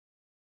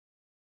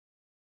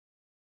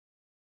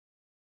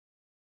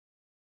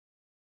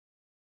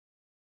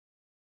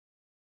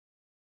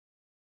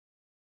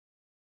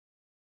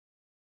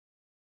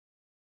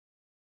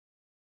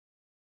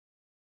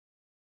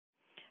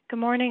Good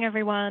morning,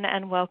 everyone,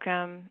 and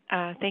welcome.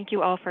 Thank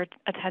you all for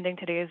attending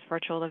today's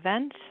virtual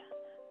event,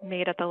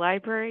 Made at the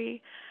Library,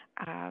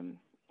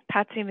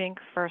 Patsy Mink,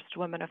 First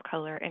Woman of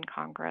Color in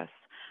Congress,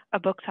 a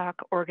book talk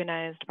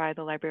organized by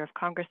the Library of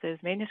Congress's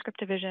Manuscript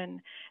Division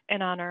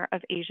in honor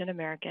of Asian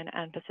American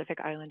and Pacific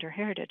Islander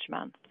Heritage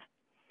Month.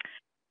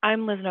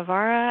 I'm Liz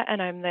Navarra,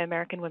 and I'm the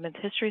American Women's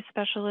History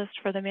Specialist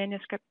for the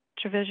Manuscript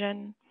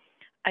Division.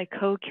 I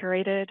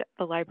co-curated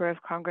the Library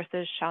of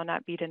Congress's Shall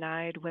Not Be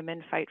Denied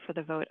Women Fight for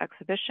the Vote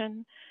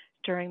exhibition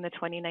during the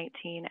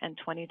 2019 and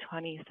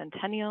 2020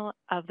 centennial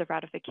of the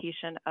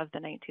ratification of the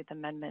 19th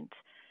Amendment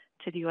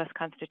to the U.S.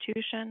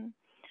 Constitution.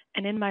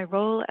 And in my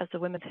role as the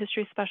Women's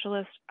History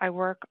Specialist, I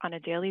work on a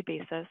daily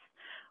basis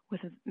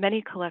with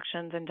many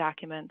collections and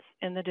documents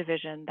in the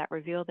division that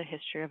reveal the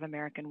history of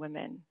American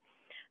women.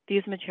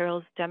 These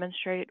materials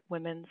demonstrate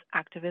women's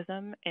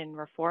activism in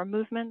reform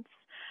movements,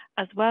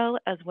 as well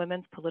as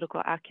women's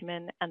political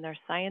acumen and their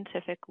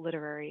scientific,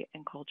 literary,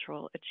 and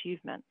cultural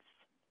achievements.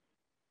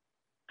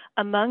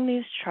 Among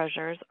these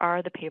treasures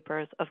are the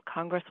papers of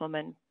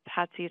Congresswoman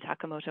Patsy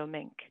Takemoto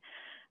Mink.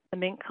 The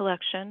Mink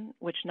collection,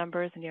 which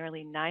numbers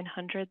nearly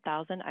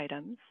 900,000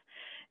 items,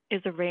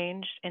 is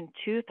arranged in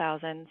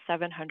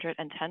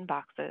 2,710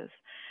 boxes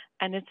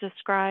and is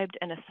described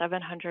in a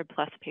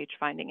 700-plus page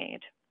finding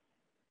aid.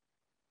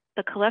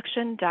 The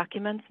collection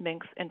documents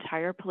Mink's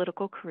entire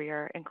political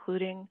career,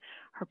 including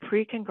her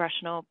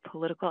pre-congressional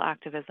political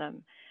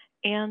activism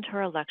and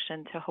her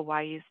election to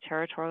Hawaii's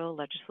territorial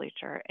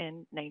legislature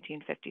in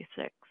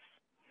 1956.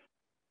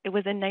 It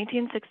was in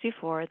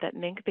 1964 that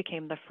Mink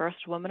became the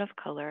first woman of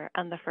color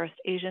and the first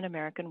Asian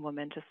American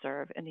woman to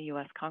serve in the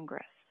U.S.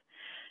 Congress.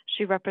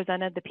 She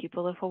represented the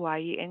people of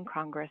Hawaii in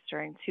Congress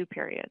during two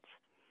periods,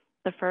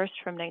 the first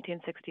from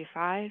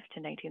 1965 to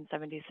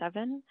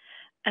 1977,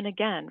 and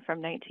again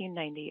from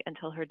 1990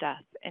 until her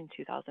death in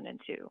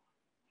 2002.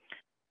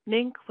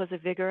 Mink was a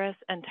vigorous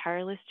and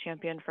tireless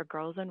champion for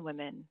girls and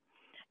women,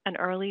 an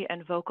early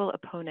and vocal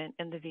opponent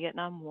in the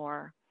Vietnam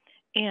War,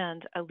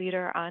 and a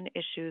leader on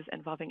issues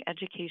involving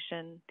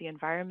education, the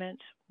environment,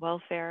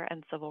 welfare,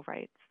 and civil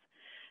rights.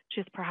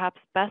 She is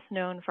perhaps best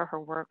known for her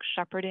work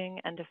shepherding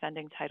and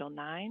defending Title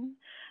IX,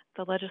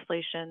 the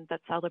legislation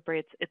that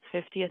celebrates its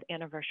 50th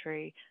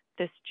anniversary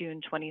this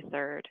June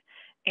 23rd,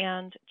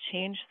 and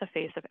changed the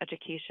face of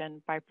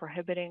education by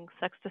prohibiting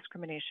sex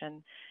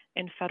discrimination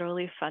in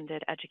federally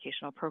funded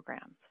educational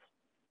programs.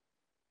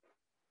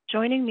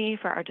 Joining me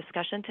for our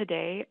discussion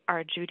today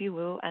are Judy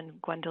Wu and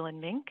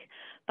Gwendolyn Mink,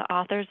 the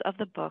authors of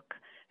the book,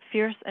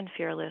 Fierce and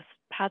Fearless,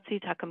 Patsy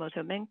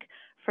Takemoto Mink,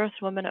 First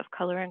Woman of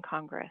Color in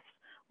Congress,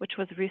 which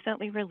was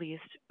recently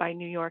released by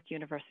New York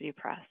University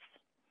Press.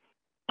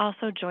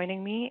 Also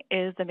joining me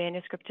is a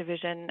Manuscript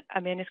Division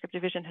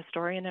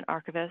historian and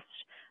archivist,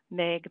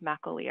 Meg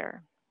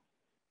McAleer.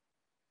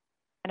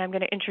 And I'm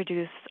going to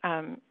introduce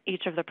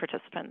each of the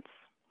participants.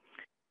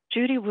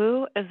 Judy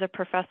Wu is a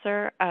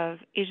professor of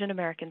Asian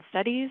American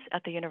Studies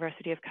at the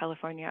University of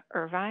California,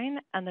 Irvine,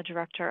 and the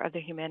director of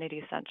the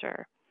Humanities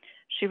Center.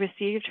 She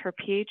received her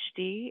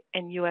PhD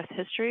in U.S.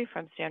 history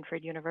from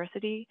Stanford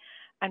University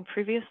and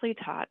previously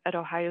taught at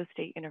Ohio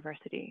State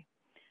University.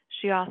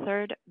 She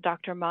authored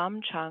Dr.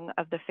 Mom Chung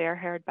of the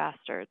Fair-Haired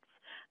Bastards,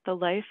 The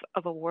Life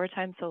of a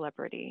Wartime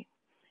Celebrity,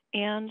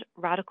 and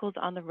Radicals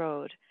on the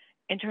Road,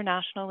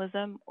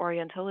 Internationalism,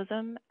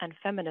 Orientalism, and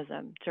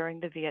Feminism During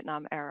the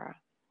Vietnam Era.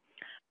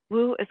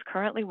 Wu is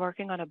currently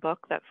working on a book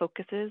that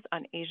focuses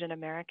on Asian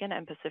American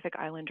and Pacific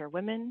Islander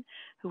women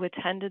who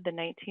attended the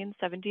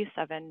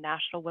 1977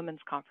 National Women's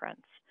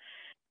Conference,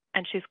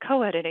 and she's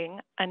co-editing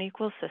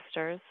Unequal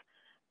Sisters,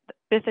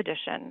 5th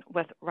edition,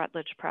 with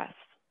Routledge Press.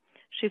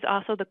 She's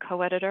also the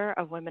co-editor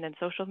of Women in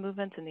Social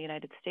Movements in the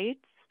United States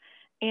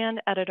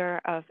and editor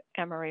of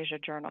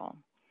Amerasia Journal.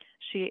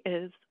 She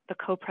is the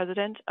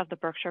co-president of the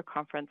Berkshire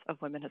Conference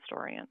of Women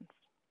Historians.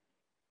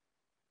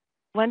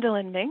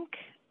 Gwendolyn Mink,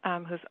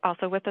 who's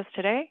also with us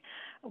today,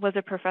 was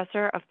a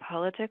professor of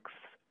politics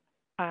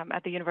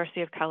at the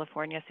University of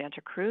California,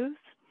 Santa Cruz,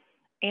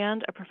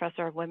 and a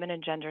professor of women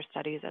and gender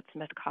studies at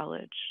Smith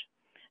College.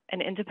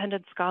 An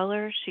independent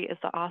scholar, she is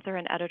the author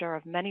and editor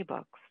of many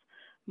books,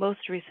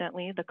 most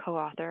recently the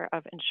co-author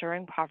of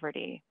Ensuring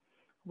Poverty,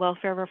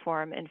 Welfare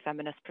Reform in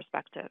Feminist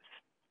Perspective.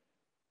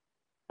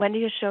 Wendy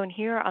is shown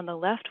here on the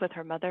left with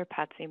her mother,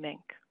 Patsy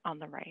Mink, on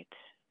the right.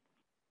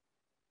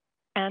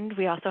 And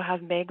we also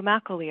have Meg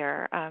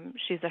McAleer.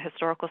 She's a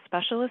historical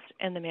specialist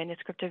in the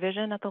Manuscript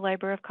Division at the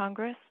Library of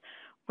Congress,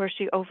 where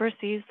she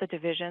oversees the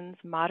division's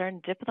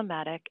modern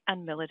diplomatic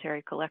and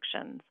military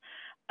collections,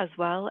 as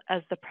well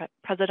as the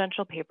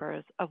presidential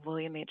papers of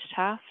William H.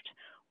 Taft,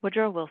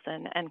 Woodrow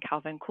Wilson, and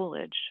Calvin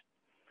Coolidge.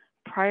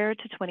 Prior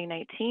to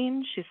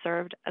 2019, she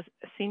served as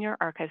a senior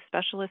archive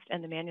specialist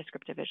in the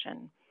Manuscript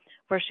Division,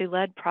 where she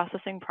led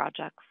processing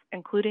projects,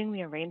 including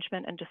the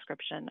arrangement and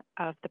description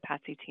of the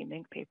Patsy T.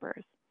 Mink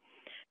papers.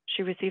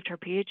 She received her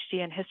PhD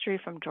in history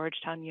from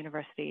Georgetown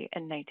University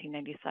in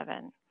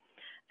 1997.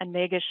 And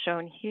Meg is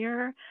shown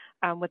here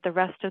with the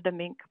rest of the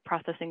Mink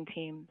processing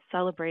team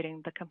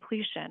celebrating the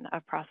completion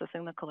of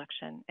processing the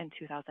collection in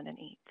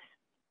 2008.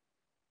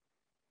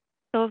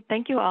 So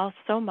thank you all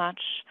so much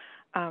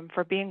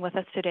for being with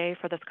us today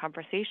for this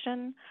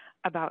conversation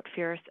about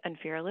Fierce and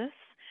Fearless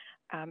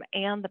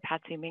and the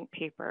Patsy Mink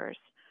papers.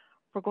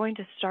 We're going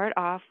to start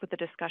off with a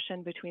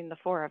discussion between the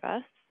four of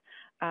us,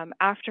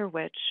 after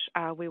which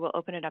we will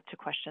open it up to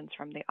questions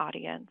from the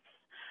audience.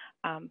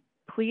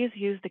 Please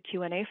use the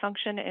Q&A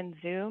function in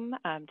Zoom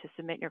to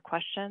submit your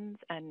questions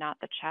and not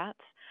the chat.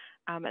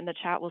 And the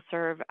chat will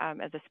serve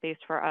as a space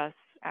for us,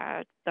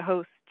 the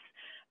hosts,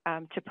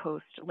 to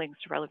post links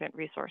to relevant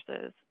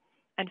resources.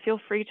 And feel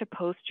free to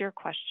post your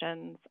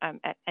questions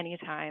at any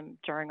time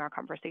during our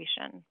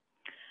conversation.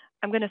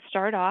 I'm going to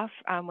start off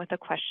with a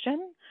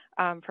question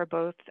for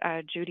both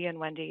Judy and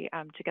Wendy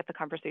to get the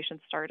conversation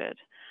started.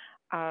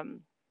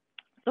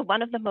 So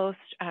one of the most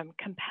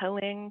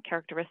compelling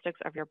characteristics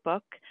of your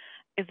book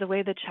is the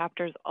way the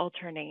chapters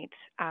alternate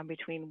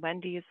between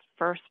Wendy's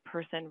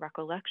first-person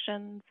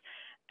recollections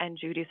and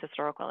Judy's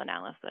historical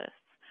analysis.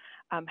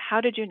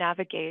 How did you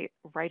navigate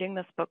writing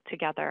this book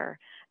together,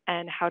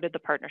 and how did the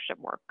partnership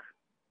work?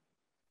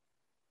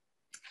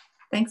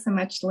 Thanks so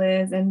much,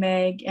 Liz and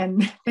Meg,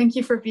 and thank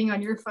you for being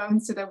on your phone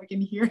so that we can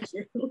hear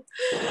you.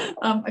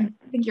 I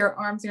think your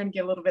arms are going to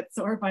get a little bit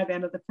sore by the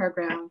end of the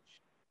program.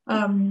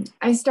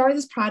 I started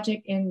this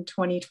project in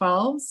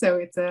 2012, so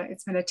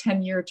it's been a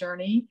 10-year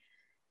journey.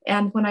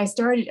 And when I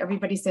started,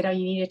 everybody said, "Oh,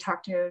 you need to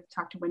talk to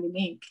Wendy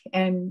Mink,"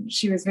 and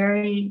she was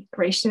very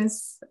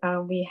gracious.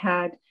 We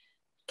had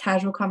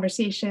casual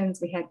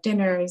conversations, we had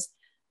dinners.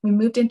 We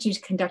moved into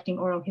conducting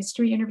oral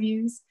history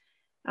interviews.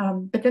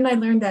 But then I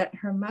learned that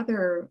her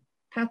mother,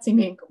 Patsy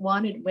Mink,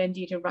 wanted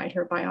Wendy to write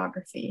her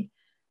biography.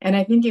 And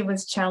I think it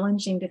was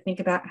challenging to think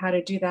about how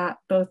to do that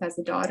both as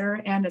a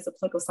daughter and as a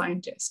political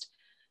scientist.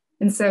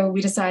 And so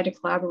we decided to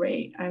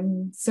collaborate.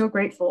 I'm so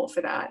grateful for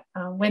that.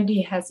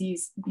 Wendy has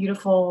these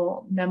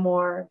beautiful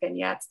memoir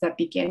vignettes that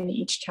begin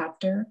each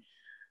chapter.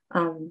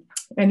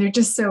 And they're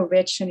just so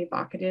rich and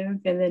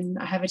evocative. And then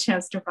I have a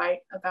chance to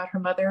write about her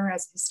mother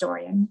as a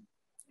historian.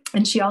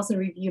 And she also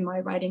reviewed my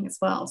writing as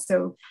well.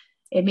 So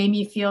it made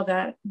me feel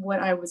that what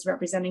I was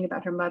representing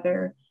about her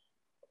mother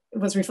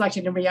was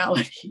reflected in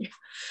reality.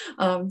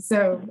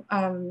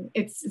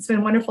 It's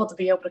been wonderful to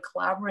be able to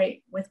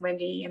collaborate with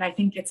Wendy. And I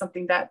think it's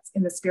something that's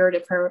in the spirit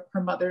of her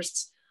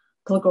mother's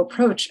political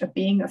approach of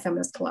being a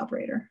feminist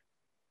collaborator.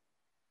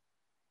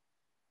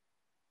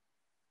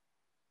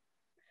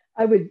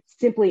 I would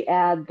simply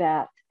add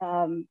that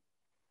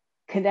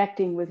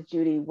connecting with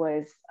Judy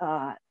was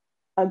a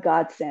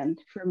godsend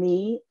for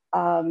me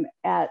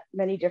at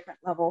many different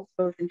levels,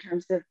 both in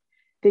terms of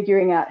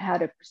figuring out how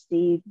to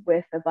proceed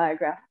with a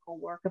biographical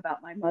work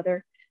about my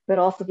mother, but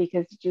also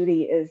because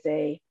Judy is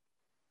a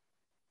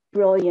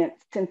brilliant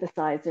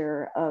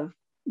synthesizer of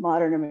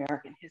modern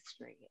American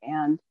history.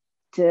 And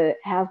to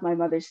have my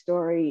mother's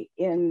story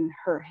in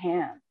her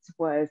hands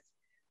was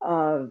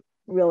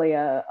really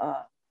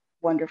a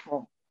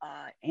wonderful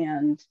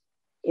and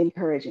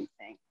encouraging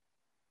thing.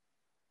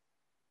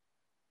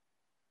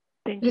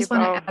 Thank you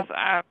both.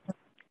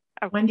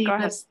 Wendy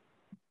lives,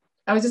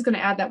 I was just going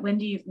to add that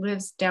Wendy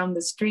lives down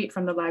the street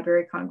from the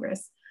Library of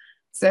Congress.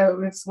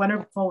 So it's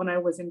wonderful when I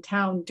was in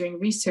town doing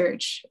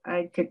research,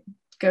 I could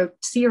go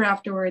see her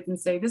afterwards and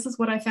say, "This is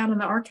what I found in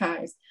the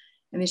archives."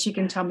 And then she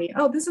can tell me,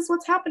 "Oh, this is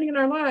what's happening in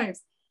our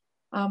lives."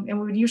 And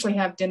we would usually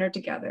have dinner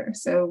together.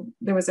 So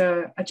there was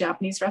a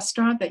Japanese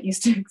restaurant that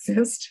used to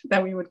exist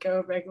that we would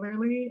go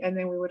regularly. And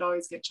then we would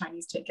always get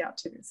Chinese takeout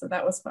too. So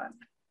that was fun.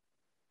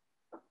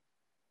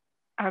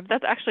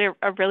 That's actually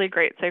a really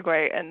great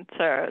segue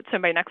into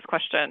my next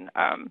question,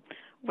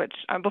 which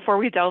before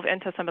we delve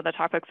into some of the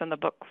topics in the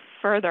book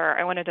further,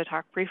 I wanted to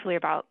talk briefly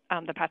about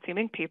the Patsy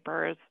Mink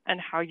papers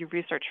and how you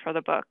researched for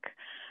the book.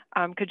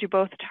 Could you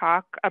both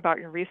talk about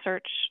your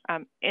research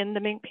in the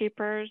Mink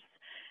papers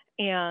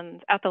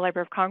and at the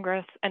Library of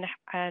Congress, and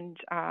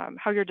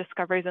how your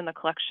discoveries in the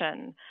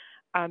collection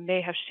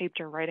may have shaped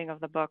your writing of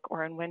the book,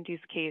 or in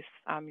Wendy's case,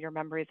 your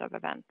memories of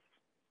events?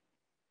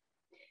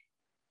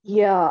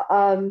 Yeah.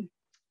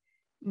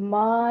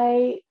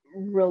 My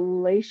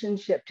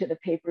relationship to the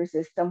papers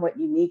is somewhat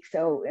unique.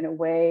 So in a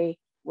way,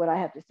 what I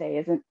have to say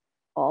isn't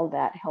all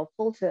that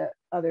helpful to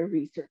other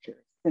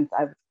researchers since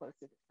I was close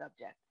to the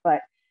subject.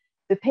 But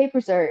the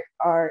papers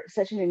are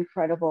such an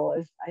incredible,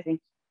 as I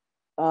think,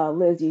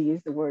 Liz, you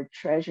used the word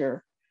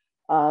treasure.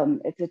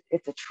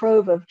 It's a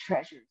trove of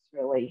treasures,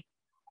 really,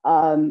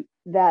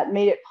 that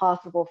made it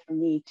possible for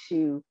me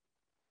to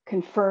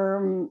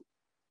confirm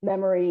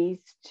memories,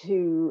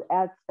 to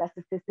add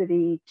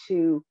specificity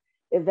to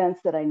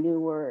events that I knew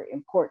were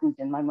important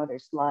in my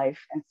mother's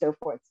life and so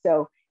forth.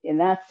 So in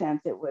that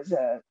sense, it was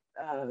a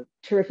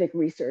terrific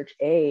research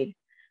aid.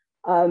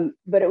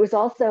 But it was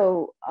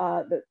also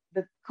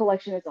the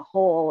collection as a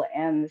whole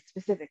and the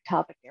specific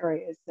topic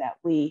areas that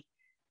we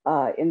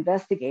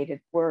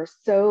investigated were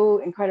so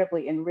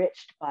incredibly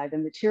enriched by the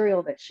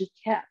material that she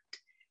kept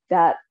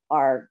that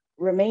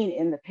remain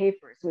in the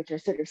papers, which are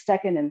sort of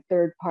second and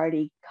third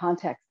party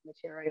context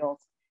materials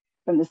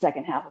from the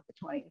second half of the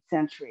 20th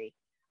century.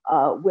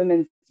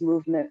 Women's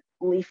movement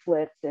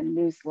leaflets and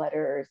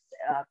newsletters,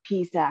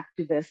 peace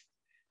activists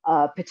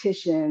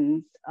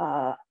petitions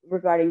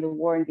regarding the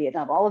war in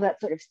Vietnam. All of that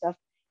sort of stuff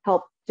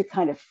helped to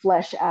kind of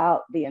flesh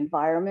out the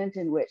environment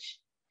in which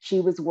she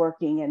was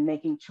working and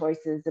making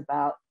choices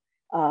about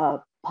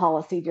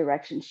policy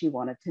direction she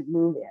wanted to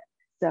move in.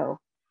 So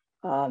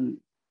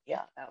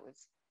yeah, that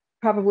was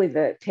probably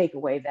the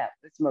takeaway that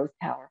was most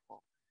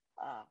powerful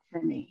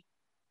for me.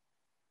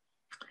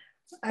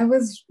 I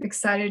was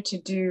excited to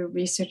do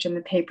research in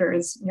the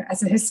papers. You know,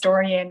 as a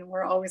historian,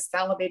 we're always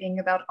salivating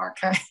about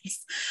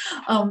archives.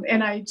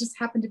 And I just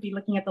happened to be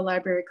looking at the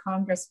Library of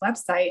Congress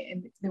website,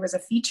 and there was a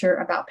feature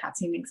about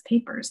Patsy Mink's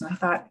papers. And I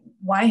thought,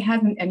 why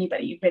hasn't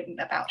anybody written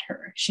about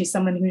her? She's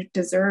someone who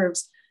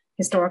deserves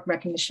historic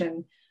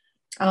recognition.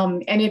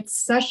 And it's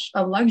such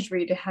a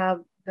luxury to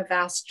have the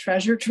vast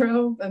treasure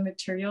trove of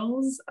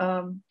materials,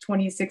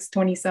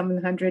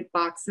 2,700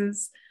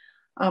 boxes.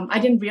 I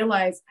didn't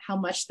realize how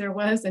much there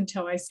was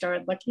until I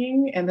started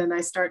looking, and then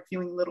I started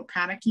feeling a little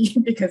panicky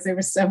because there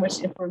was so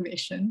much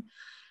information.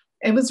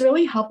 It was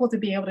really helpful to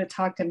be able to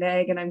talk to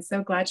Meg, and I'm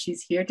so glad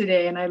she's here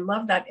today. And I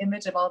love that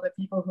image of all the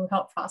people who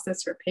helped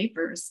process her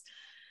papers.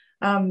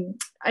 I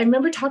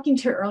remember talking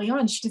to her early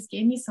on. She just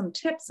gave me some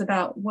tips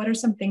about what are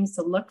some things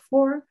to look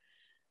for,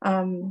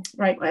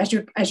 right,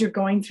 as you're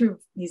going through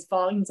these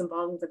volumes and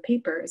volumes of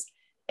papers.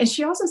 And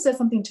she also said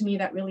something to me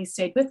that really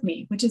stayed with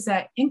me, which is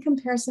that in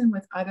comparison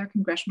with other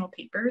congressional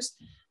papers,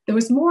 there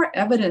was more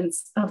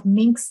evidence of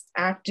Mink's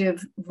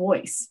active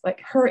voice,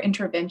 like her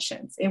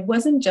interventions. It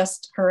wasn't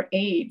just her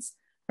aides,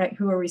 right,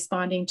 who were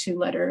responding to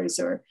letters,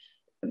 or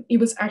it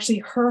was actually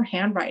her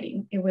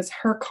handwriting. It was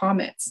her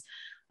comments.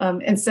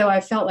 And so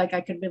I felt like I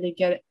could really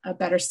get a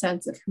better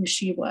sense of who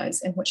she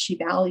was and what she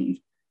valued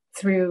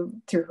through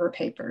her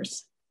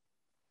papers.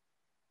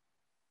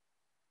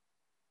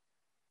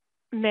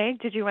 Meg,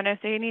 did you want to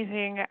say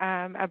anything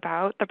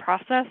about the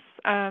process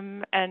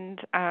and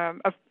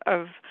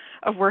of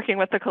working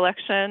with the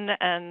collection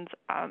and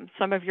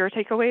some of your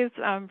takeaways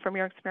from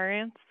your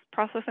experience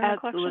processing the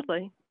collection?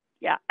 Absolutely.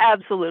 Yeah,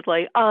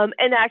 absolutely.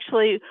 And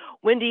actually,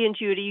 Wendy and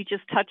Judy, you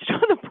just touched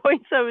on the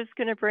points I was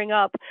going to bring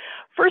up.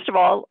 First of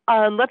all,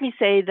 let me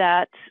say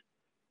that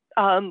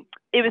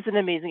it was an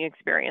amazing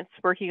experience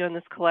working on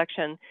this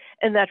collection,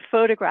 and that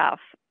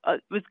photograph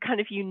was kind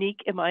of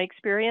unique in my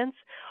experience.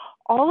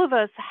 All of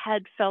us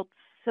had felt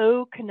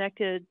so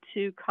connected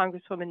to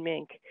Congresswoman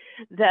Mink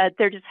that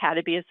there just had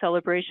to be a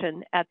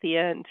celebration at the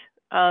end.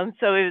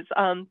 So it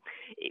was,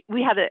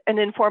 we had an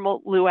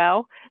informal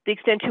luau, the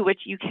extent to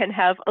which you can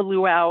have a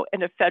luau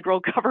in a federal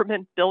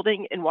government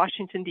building in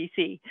Washington,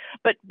 D.C.,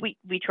 but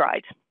we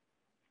tried.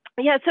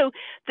 Yeah, so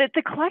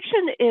the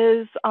collection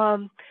is,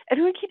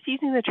 everyone keeps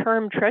using the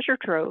term treasure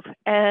trove,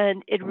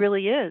 and it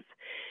really is.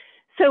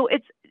 So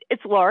it's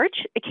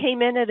large. It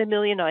came in at 1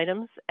 million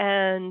items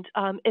and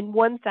in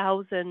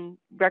 1,000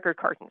 record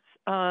cartons.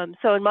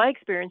 So in my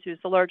experience, it was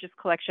the largest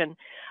collection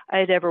I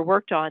had ever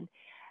worked on.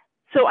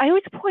 So I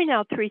always point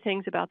out 3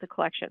 things about the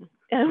collection,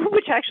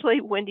 which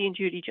actually Wendy and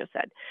Judy just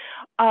said.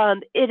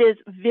 It is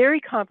very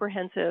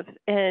comprehensive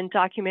in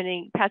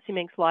documenting Patsy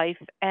Mink's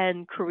life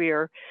and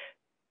career,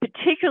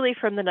 particularly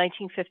from the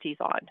 1950s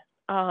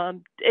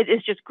on. It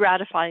is just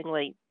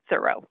gratifyingly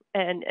thorough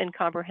and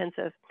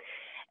comprehensive.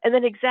 And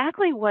then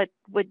exactly what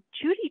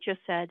Judy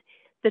just said,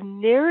 the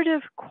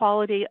narrative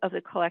quality of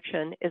the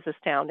collection is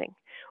astounding.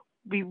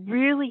 We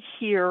really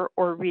hear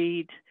or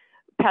read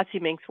Patsy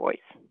Mink's voice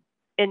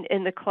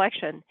in the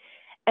collection.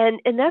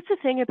 And that's the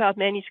thing about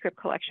manuscript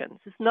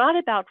collections. It's not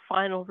about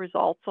final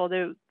results,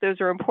 although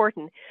those are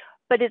important,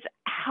 but it's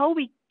how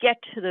we get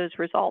to those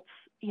results.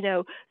 You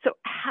know, so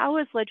how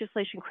is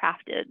legislation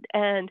crafted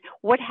and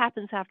what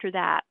happens after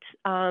that?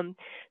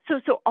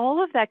 So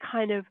all of that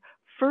kind of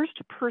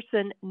first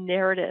person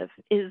narrative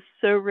is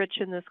so rich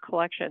in this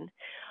collection.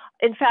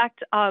 In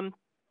fact,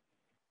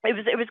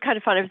 it was kind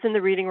of fun. I was in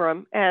the reading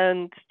room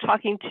and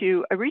talking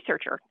to a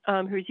researcher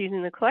who's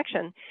using the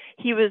collection.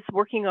 He was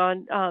working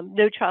on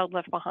No Child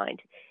Left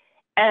Behind.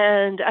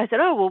 And I said,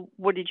 oh, well,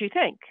 what did you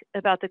think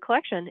about the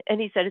collection? And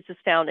he said, it's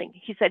astounding.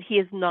 He said he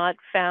has not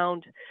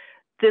found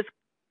this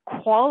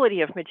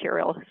quality of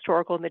material,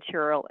 historical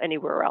material,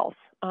 anywhere else.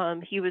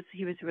 He was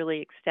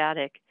really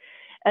ecstatic.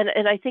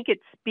 And I think it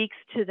speaks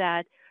to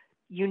that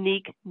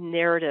unique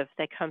narrative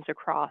that comes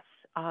across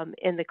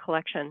in the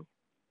collection.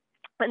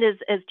 And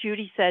as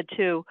Judy said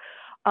too,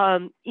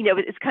 you know,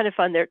 it's kind of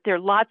fun. There are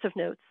lots of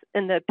notes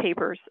in the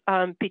papers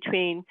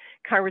between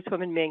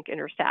Congresswoman Mink and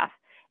her staff.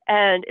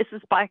 And it's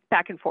just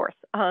back and forth.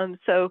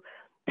 So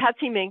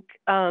Patsy Mink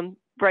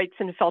writes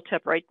in a felt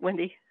tip, right,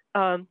 Wendy?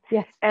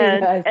 Yes,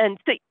 and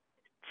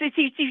so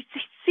you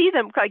see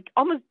them like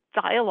almost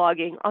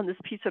dialoguing on this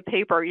piece of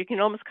paper. You can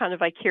almost kind of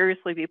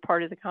vicariously be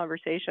part of the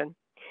conversation.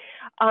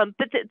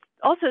 But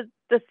also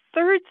the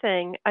third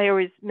thing I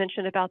always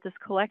mention about this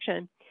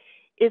collection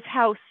is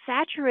how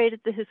saturated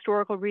the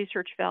historical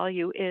research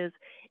value is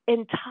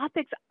in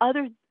topics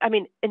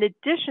in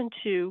addition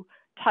to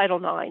Title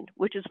IX,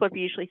 which is what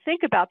we usually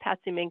think about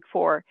Patsy Mink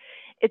for.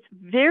 It's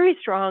very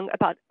strong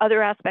about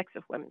other aspects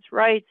of women's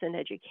rights and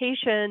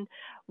education,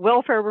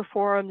 welfare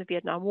reform, the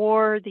Vietnam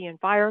War, the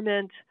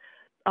environment,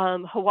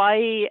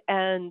 Hawaii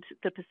and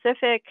the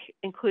Pacific,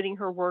 including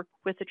her work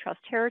with the Trust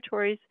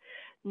Territories,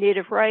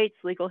 Native rights,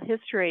 legal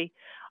history.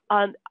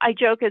 I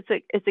joke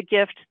it's a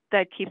gift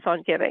that keeps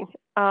on giving,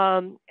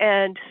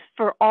 and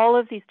for all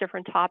of these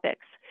different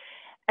topics.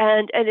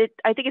 And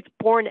I think it's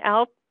borne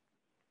out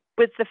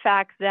with the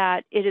fact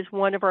that it is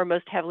one of our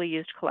most heavily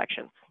used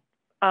collections.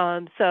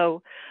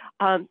 So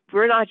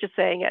we're not just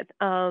saying it,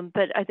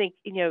 but I think,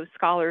 you know,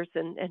 scholars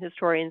and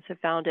historians have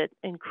found it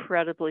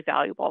incredibly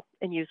valuable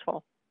and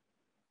useful.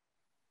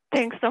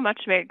 Thanks so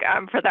much, Meg,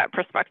 for that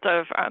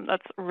perspective.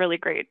 That's a really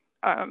great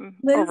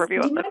Liz,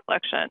 overview of the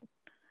collection.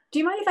 Do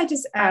you mind if I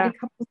just add a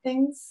couple of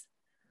things?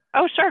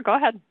 Oh, sure, go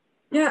ahead.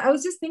 Yeah, I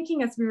was just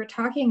thinking as we were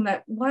talking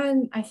that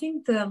one, I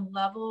think the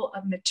level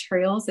of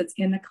materials that's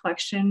in the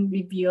collection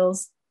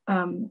reveals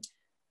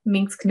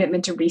Mink's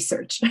commitment to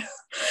research,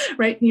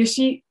 right? You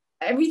know,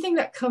 everything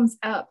that comes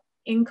up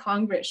in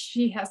Congress,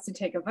 she has to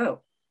take a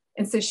vote.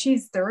 And so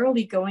she's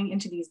thoroughly going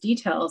into these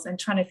details and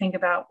trying to think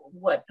about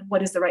what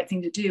is the right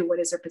thing to do, what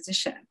is her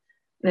position.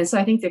 And so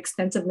I think the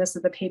extensiveness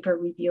of the paper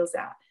reveals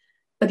that.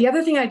 But the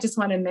other thing I just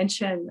want to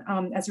mention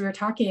as we were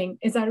talking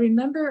is I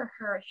remember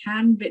her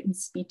handwritten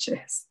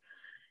speeches.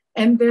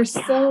 And they're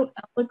so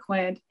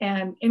eloquent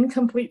and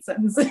incomplete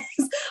sentences.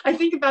 I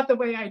think about the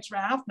way I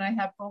draft and I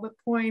have bullet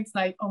points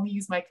and I only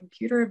use my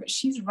computer, but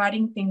she's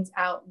writing things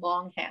out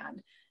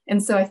longhand.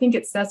 And so I think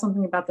it says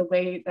something about the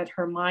way that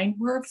her mind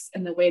works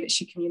and the way that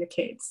she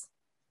communicates.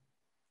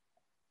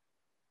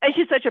 And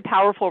she's such a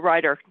powerful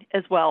writer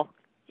as well.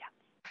 Yeah.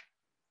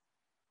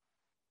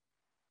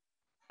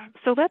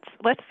 So let's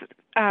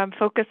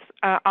focus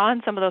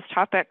on some of those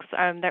topics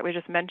that we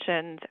just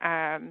mentioned.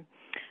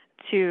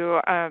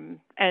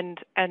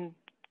 And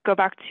go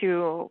back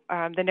to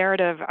the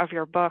narrative of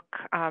your book,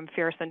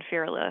 Fierce and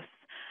Fearless.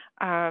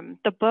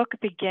 The book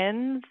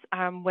begins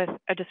with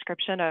a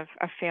description of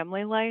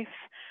family life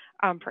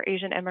for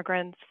Asian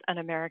immigrants and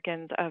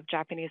Americans of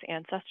Japanese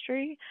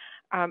ancestry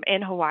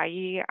in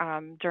Hawaii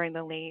during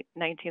the late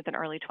 19th and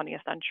early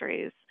 20th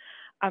centuries.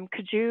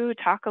 Could you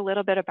talk a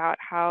little bit about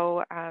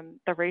how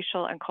the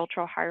racial and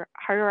cultural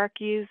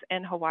hierarchies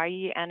in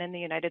Hawaii and in the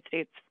United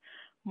States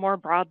more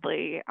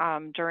broadly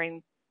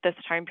during this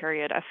time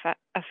period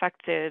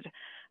affected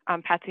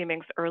Patsy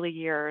Mink's early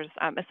years,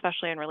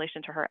 especially in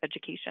relation to her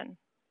education?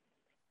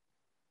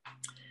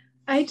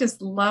 I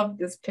just love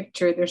this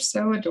picture. They're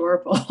so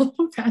adorable,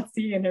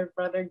 Patsy and her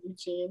brother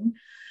Eugene.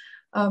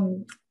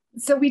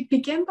 So we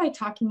begin by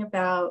talking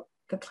about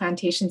the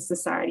plantation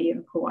society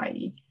of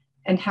Hawaii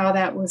and how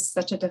that was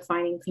such a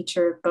defining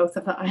feature both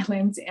of the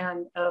islands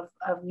and of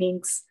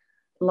Mink's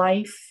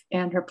life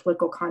and her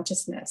political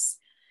consciousness.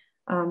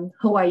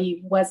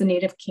 Hawaii was a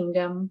native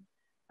kingdom.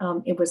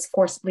 It was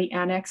forcibly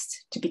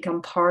annexed to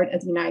become part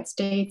of the United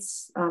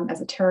States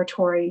as a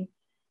territory.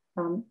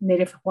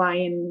 Native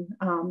Hawaiian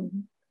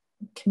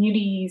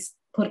communities,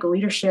 political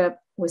leadership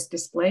was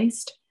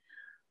displaced.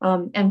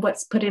 And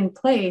what's put in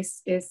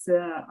place is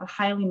a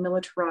highly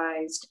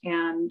militarized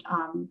and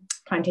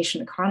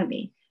plantation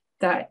economy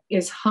that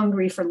is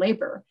hungry for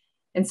labor.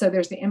 And so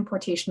there's the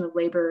importation of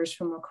laborers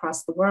from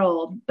across the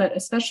world, but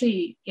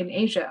especially in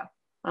Asia,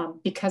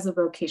 because of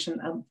the location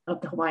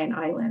of the Hawaiian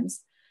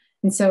Islands.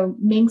 And so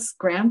Mink's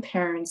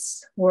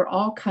grandparents were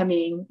all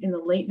coming in the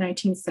late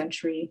 19th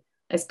century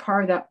as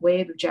part of that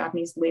wave of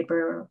Japanese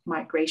labor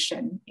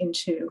migration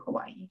into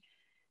Hawaii.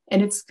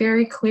 And it's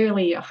very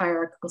clearly a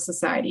hierarchical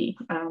society.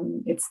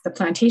 It's the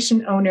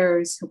plantation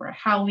owners who are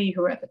haole,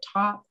 who are at the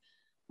top.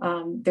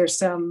 There's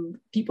some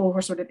people who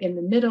are sort of in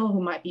the middle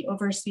who might be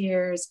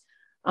overseers,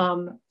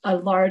 a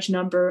large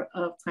number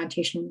of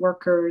plantation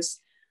workers.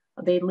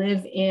 They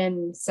live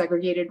in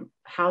segregated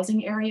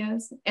housing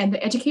areas, and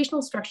the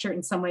educational structure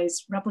in some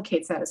ways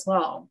replicates that as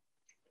well.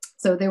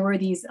 So there were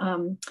these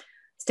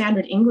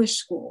standard English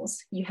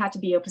schools. You had to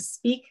be able to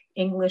speak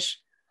English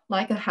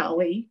like a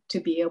haole to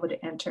be able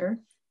to enter.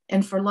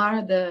 And for a lot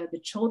of the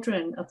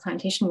children of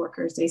plantation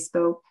workers, they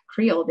spoke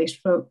Creole, they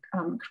spoke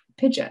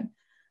Pidgin.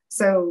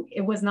 So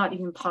it was not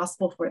even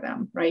possible for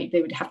them, right?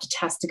 They would have to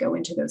test to go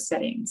into those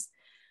settings.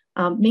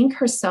 Mink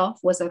herself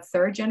was a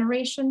third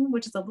generation,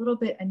 which is a little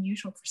bit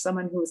unusual for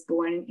someone who was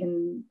born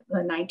in the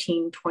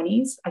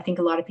 1920s. I think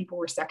a lot of people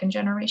were second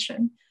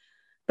generation,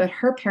 but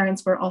her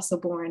parents were also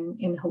born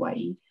in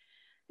Hawaii.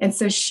 And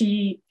so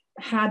she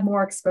had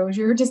more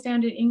exposure to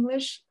standard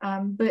English,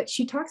 but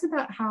she talks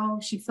about how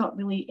she felt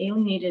really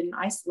alienated and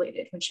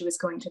isolated when she was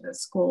going to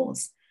those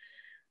schools.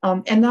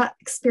 And that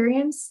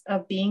experience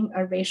of being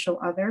a racial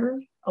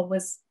other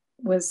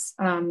was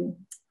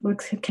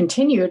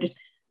continued,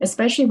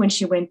 especially when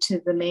she went to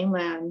the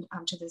mainland,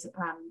 to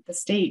the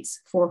States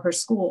for her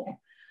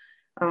school.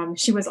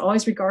 She was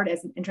always regarded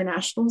as an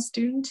international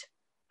student,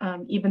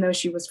 even though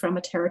she was from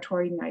a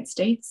territory in the United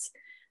States,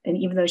 and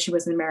even though she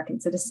was an American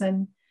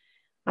citizen.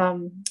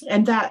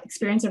 And that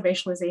experience of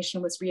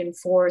racialization was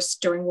reinforced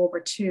during World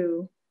War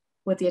II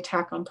with the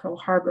attack on Pearl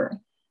Harbor.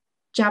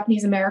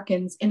 Japanese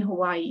Americans in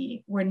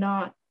Hawaii were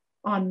not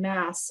en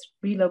masse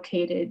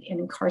relocated and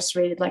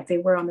incarcerated like they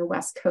were on the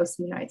West Coast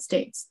in the United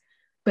States.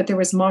 but there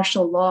was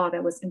martial law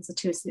that was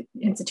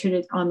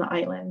instituted on the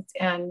islands.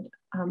 And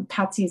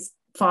Patsy's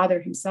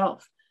father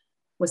himself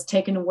was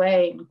taken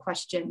away and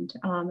questioned.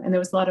 And there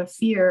was a lot of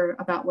fear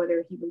about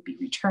whether he would be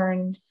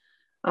returned.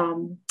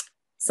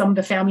 Some of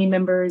the family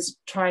members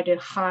tried to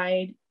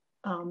hide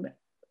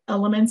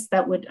elements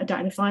that would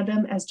identify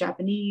them as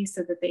Japanese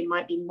so that they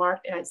might be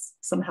marked as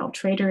somehow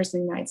traitors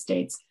in the United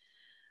States.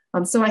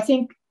 So I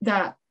think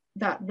that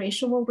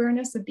racial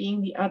awareness of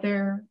being the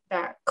other,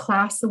 that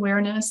class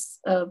awareness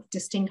of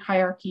distinct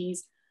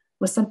hierarchies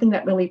was something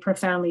that really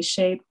profoundly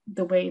shaped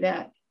the way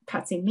that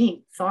Patsy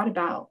Mink thought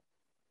about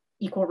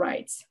equal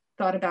rights,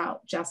 thought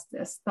about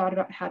justice, thought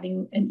about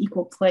having an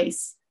equal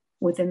place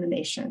within the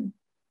nation.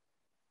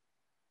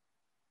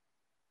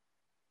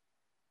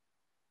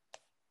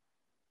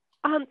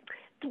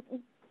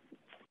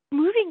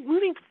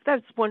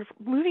 That's wonderful.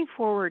 Moving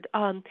forward,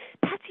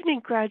 Patsy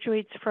Mink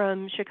graduates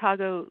from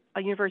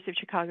University of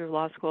Chicago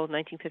Law School in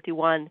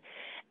 1951,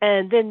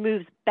 and then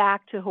moves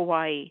back to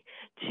Hawaii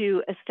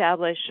to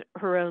establish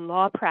her own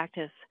law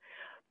practice.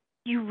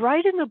 You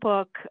write in the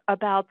book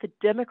about the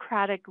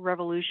democratic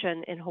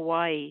revolution in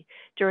Hawaii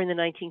during the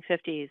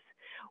 1950s,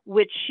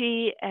 which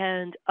she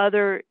and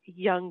other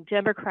young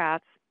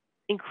Democrats,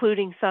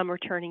 including some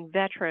returning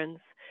veterans,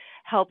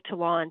 helped to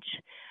launch.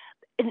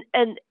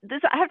 And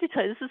this, I have to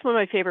tell you, this is one of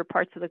my favorite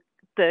parts of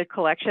the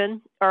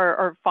collection,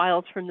 or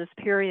files from this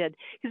period,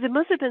 because it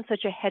must have been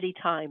such a heady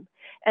time.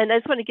 And I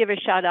just want to give a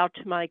shout out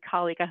to my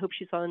colleague. I hope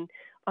she's on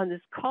this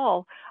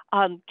call,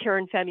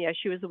 Karen Femia.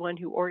 She was the one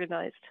who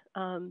organized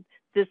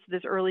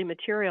this early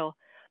material.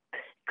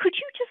 Could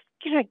you just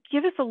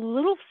give us a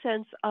little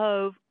sense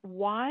of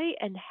why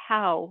and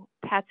how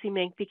Patsy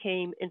Mink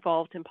became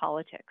involved in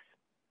politics?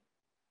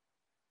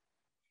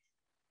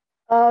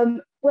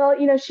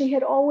 Well, she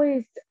had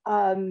always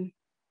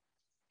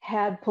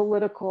had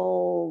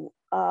political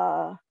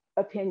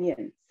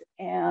opinions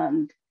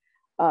and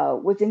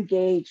was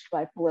engaged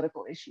by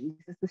political issues.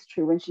 This was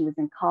true when she was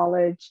in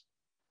college.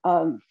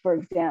 For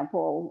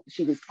example,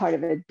 she was part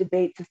of a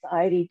debate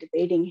society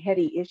debating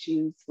heady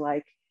issues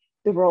like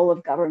the role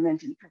of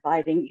government in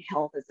providing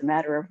health as a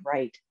matter of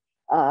right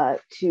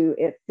to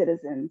its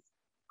citizens,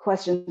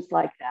 questions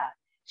like that.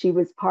 She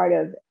was part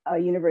of a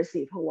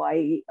University of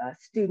Hawaii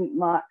student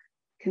mock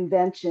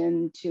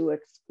convention to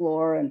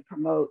explore and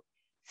promote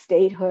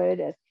statehood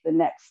as the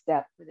next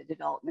step for the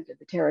development of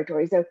the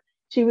territory. So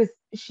she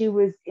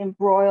was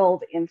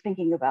embroiled in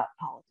thinking about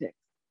politics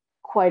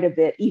quite a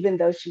bit, even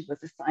though she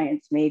was a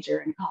science major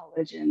in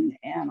college and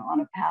on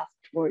a path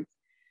towards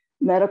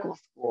medical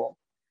school.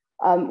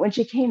 When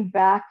she came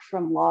back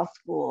from law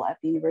school at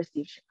the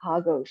University of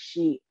Chicago,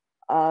 she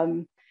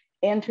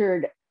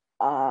entered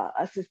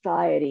a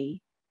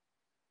society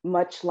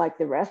much like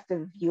the rest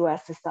of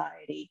US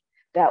society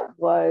that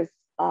was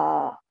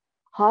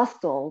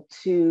hostile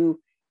to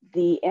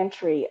the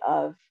entry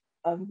of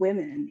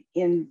women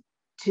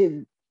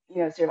into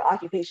sort of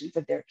occupations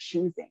of their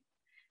choosing.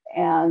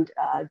 And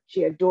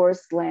she had door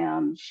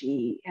slammed.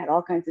 She had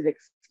all kinds of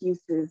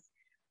excuses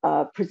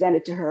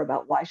presented to her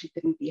about why she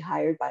couldn't be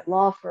hired by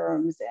law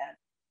firms and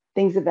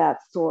things of that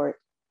sort.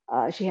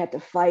 She had to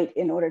fight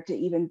in order to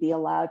even be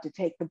allowed to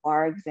take the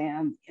bar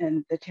exam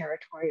in the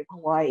territory of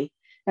Hawaii.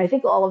 And I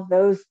think all of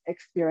those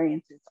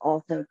experiences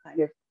also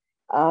kind of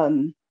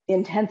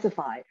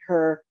intensified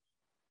her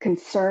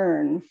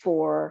concern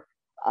for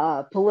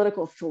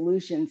political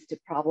solutions to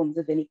problems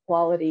of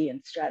inequality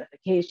and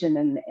stratification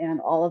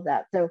and all of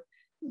that. So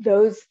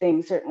those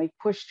things certainly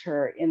pushed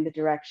her in the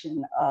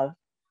direction of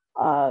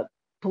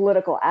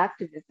political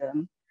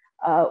activism,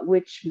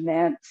 which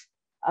meant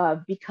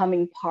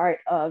becoming part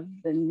of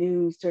the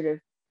new sort of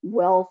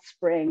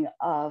wellspring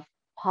of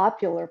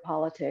popular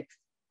politics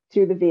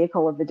through the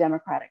vehicle of the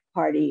Democratic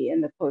Party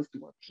in the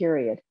post-war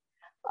period.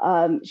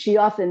 She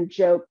often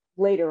joked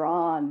later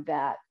on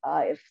that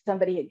if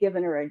somebody had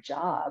given her a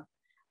job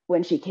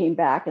when she came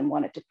back and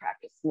wanted to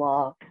practice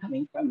law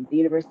coming from the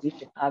University of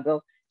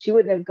Chicago, she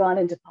wouldn't have gone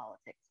into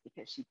politics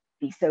because she'd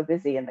be so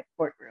busy in the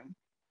courtroom,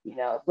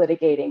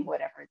 litigating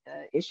whatever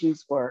the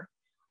issues were.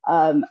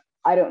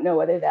 I don't know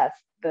whether that's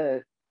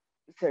the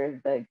sort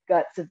of the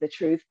guts of the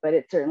truth, but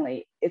it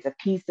certainly is a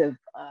piece of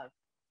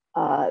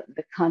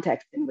the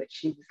context in which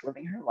she was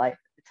living her life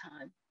at the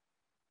time.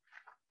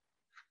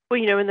 Well,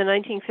 in the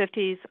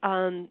 1950s,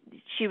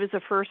 she was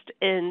the first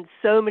in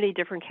so many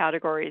different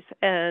categories.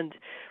 And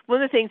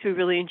one of the things we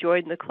really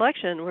enjoyed in the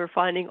collection were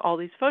finding all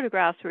these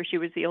photographs where she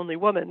was the only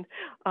woman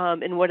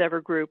in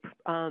whatever group,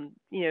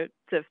 the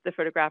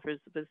photographer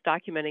was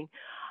documenting.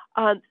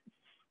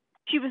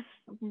 She was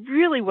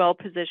really well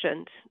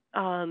positioned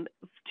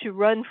to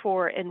run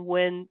for and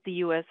win the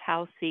U.S.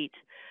 House seat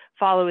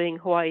following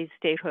Hawaii's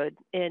statehood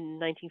in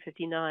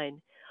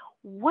 1959.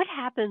 What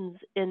happens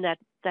in that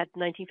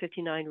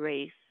 1959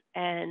 race?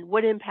 And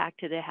what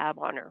impact did it have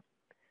on her?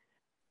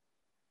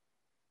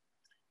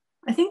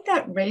 I think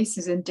that race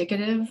is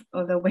indicative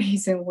of the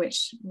ways in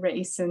which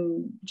race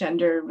and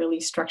gender really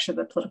structure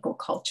the political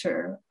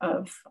culture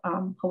of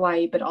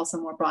Hawaii, but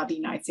also more broadly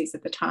the United States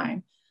at the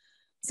time.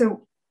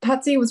 So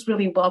Patsy was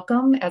really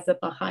welcome as a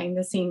behind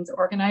the scenes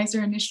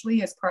organizer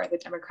initially as part of the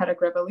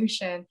Democratic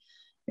Revolution.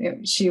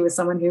 She was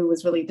someone who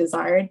was really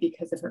desired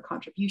because of her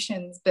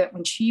contributions, but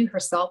when she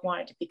herself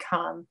wanted to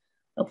become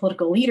a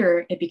political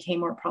leader, it became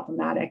more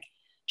problematic.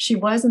 She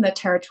was in the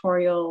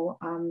territorial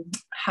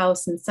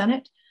House and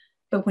Senate,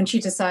 but when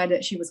she decided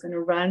that she was going to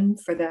run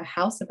for the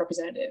House of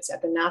Representatives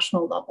at the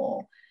national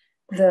level,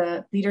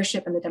 the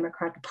leadership in the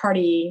Democratic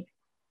Party,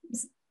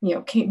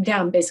 came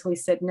down, basically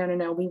said,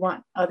 no, we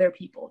want other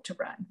people to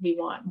run. We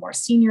want more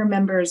senior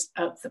members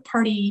of the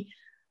party,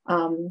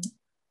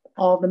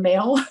 all the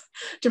male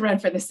to run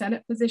for the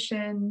Senate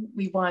position.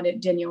 We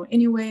wanted Daniel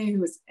Inouye,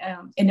 who was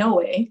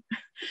Inouye,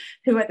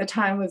 who at the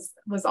time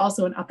was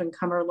also an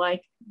up-and-comer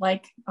like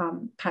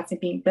Patsy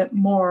Mink, but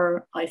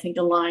more, I think,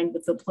 aligned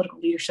with the political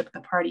leadership of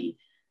the party.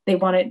 They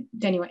wanted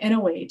Daniel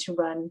Inouye to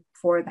run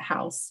for the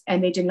House,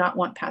 and they did not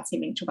want Patsy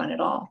Mink to run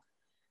at all.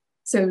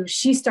 So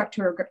she stuck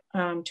to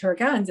her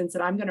guns and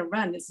said, I'm going to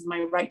run. This is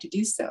my right to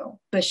do so.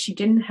 But she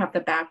didn't have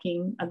the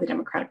backing of the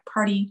Democratic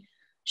Party.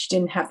 She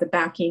didn't have the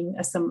backing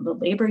of some of the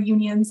labor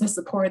unions that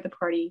supported the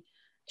party.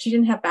 She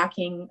didn't have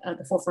backing of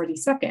the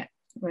 442nd,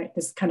 right?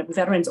 This kind of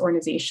veterans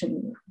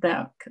organization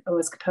that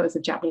was composed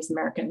of Japanese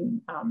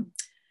American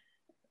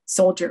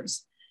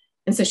soldiers.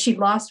 And so she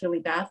lost really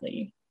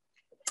badly.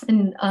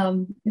 And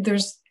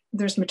there's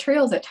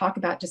materials that talk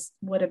about just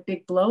what a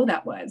big blow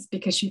that was,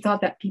 because she thought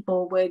that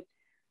people would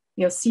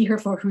see her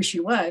for who she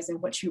was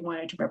and what she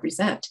wanted to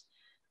represent.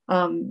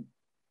 And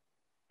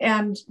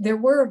there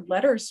were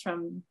letters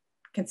from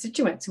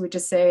constituents who would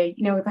just say,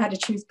 if I had to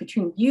choose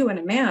between you and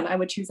a man, I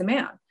would choose a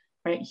man,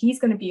 right? He's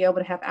going to be able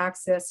to have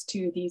access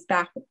to these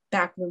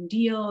backroom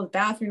deals,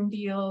 bathroom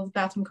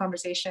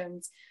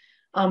conversations.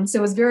 So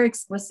it was very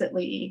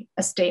explicitly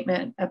a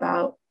statement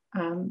about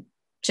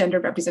gender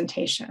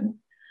representation.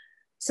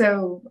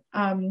 So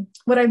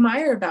what I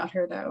admire about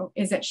her, though,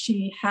 is that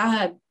she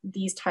had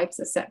these types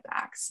of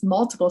setbacks,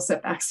 multiple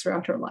setbacks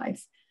throughout her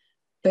life,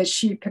 but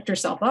she picked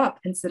herself up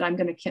and said, I'm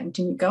going to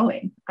continue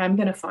going. I'm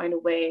going to find a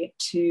way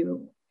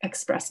to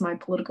express my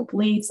political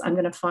beliefs. I'm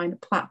going to find a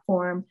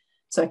platform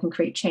so I can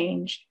create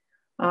change.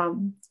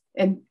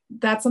 And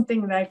that's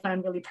something that I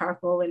found really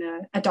powerful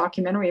in a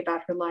documentary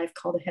about her life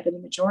called Ahead of the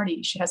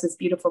Majority. She has this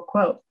beautiful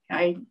quote,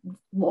 I've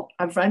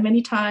run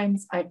many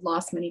times, I've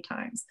lost many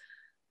times,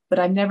 but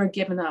I've never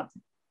given up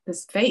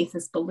this faith,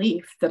 this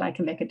belief that I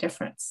can make a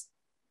difference.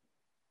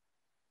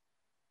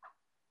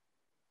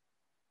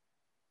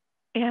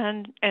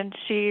 And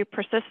she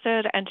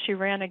persisted, and she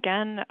ran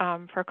again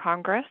for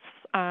Congress.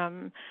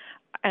 And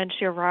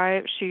she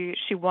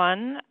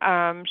won.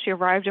 She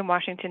arrived in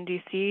Washington,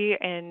 D.C.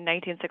 in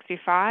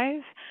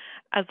 1965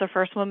 as the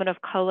first woman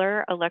of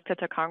color elected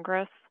to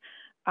Congress.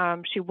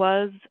 She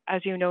was,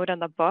 as you note in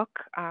the book,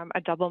 a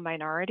double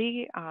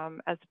minority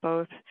as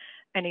both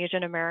an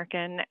Asian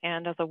American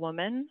and as a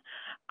woman.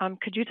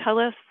 Could you tell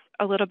us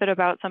a little bit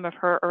about some of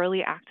her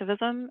early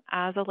activism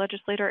as a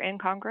legislator in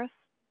Congress?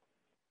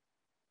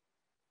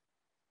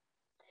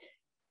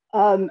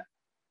 Some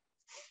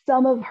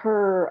of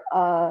her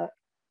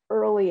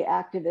early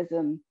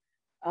activism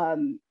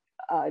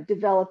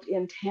developed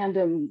in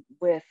tandem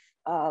with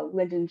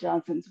Lyndon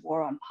Johnson's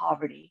War on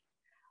Poverty,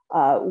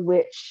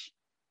 which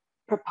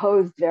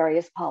proposed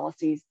various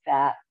policies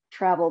that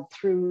traveled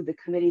through the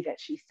committee that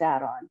she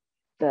sat on,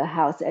 the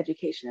House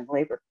Education and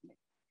Labor Committee.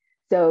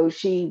 So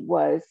she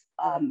was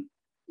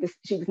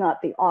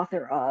not the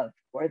author of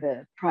or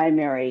the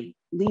primary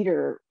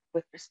leader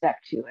with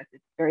respect to as a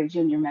very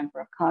junior member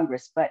of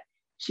Congress, but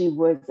she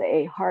was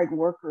a hard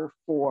worker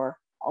for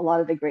a lot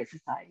of the Great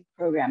Society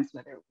programs,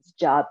 whether it was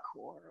Job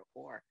Corps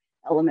or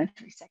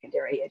elementary,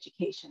 secondary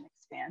education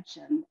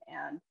expansion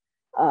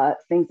and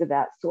things of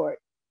that sort.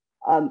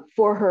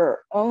 For her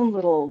own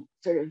little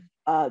sort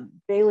of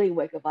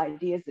bailiwick of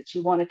ideas that she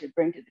wanted to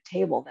bring to the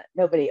table that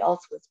nobody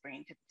else was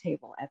bringing to the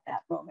table at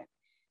that moment,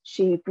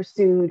 she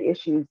pursued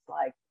issues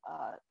like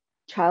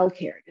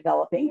childcare,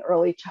 developing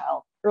early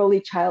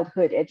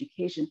childhood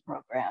education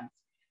programs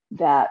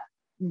that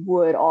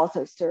would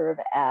also serve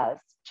as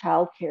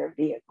childcare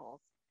vehicles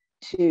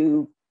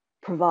to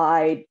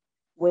provide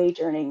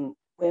wage-earning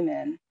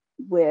women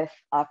with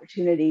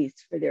opportunities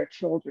for their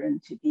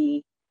children to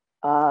be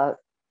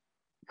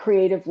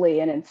creatively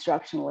and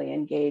instructionally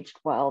engaged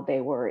while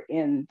they were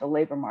in the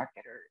labor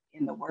market or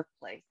in the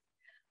workplace.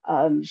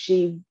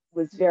 She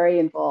was very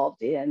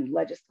involved in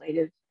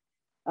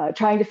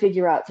trying to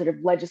figure out sort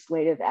of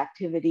legislative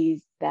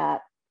activities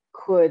that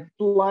could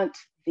blunt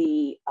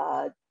the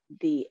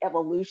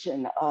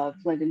evolution of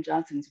Lyndon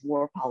Johnson's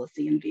war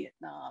policy in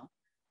Vietnam.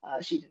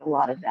 She did a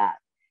lot of that.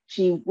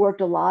 She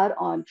worked a lot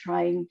on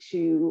trying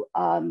to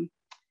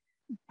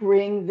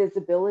bring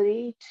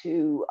visibility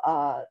to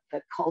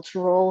the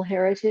cultural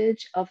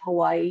heritage of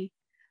Hawaii,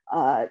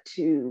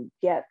 to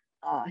get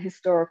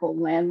historical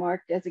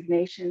landmark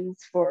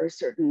designations for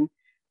certain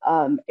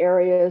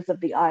areas of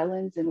the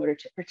islands in order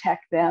to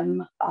protect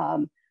them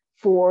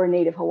for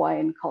Native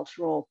Hawaiian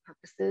cultural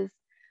purposes.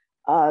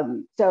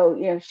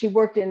 So, she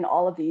worked in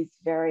all of these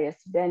various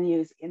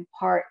venues, in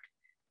part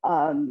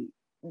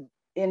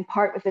in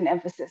part with an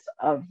emphasis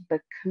of the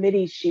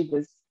committees she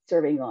was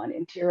serving on,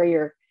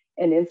 Interior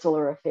and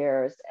Insular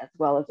Affairs, as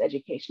well as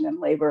Education and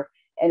Labor,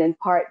 and in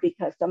part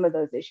because some of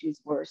those issues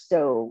were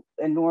so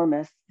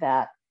enormous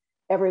that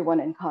everyone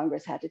in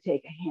Congress had to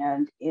take a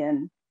hand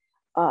in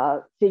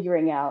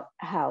figuring out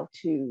how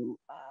to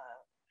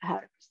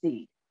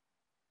proceed.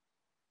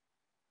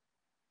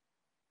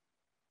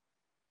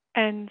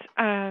 And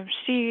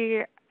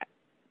she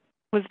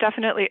was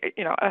definitely,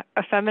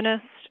 a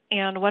feminist.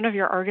 And one of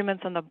your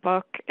arguments in the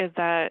book is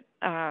that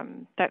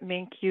that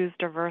Mink used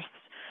diverse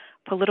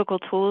political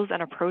tools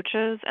and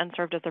approaches and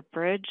served as a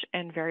bridge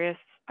in various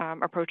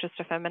approaches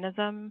to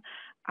feminism,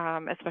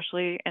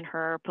 especially in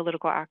her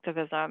political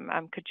activism.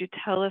 Could you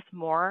tell us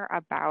more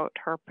about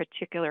her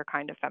particular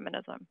kind of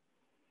feminism?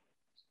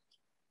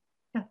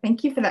 Yeah,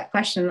 thank you for that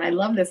question. I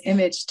love this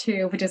image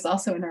too, which is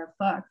also in our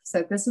book.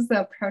 So this is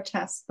a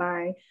protest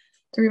by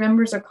 3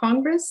 members of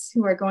Congress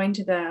who are going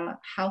to the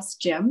House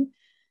gym.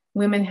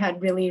 Women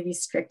had really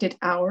restricted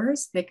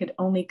hours. They could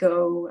only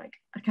go like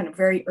kind of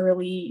very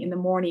early in the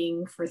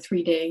morning for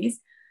 3 days,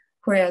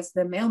 whereas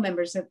the male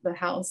members of the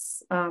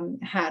House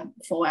had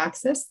full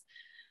access.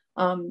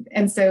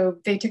 And so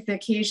they took the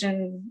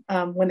occasion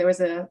when there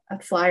was a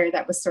flyer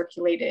that was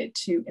circulated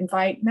to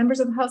invite members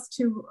of the House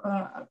to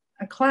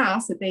a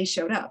class that they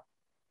showed up.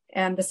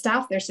 And the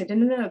staff there said,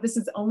 no, this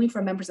is only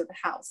for members of the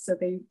House. So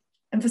they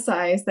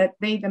emphasized that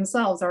they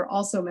themselves are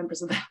also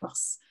members of the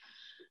House.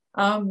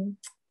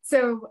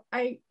 So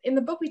in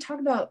the book, we talk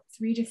about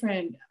 3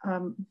 different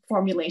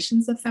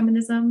formulations of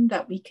feminism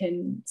that we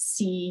can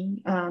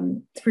see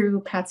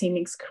through Patsy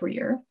Mink's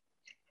career.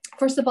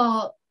 First of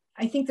all,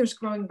 I think there's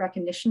growing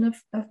recognition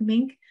of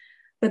Mink,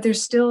 but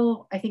there's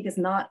still, I think, is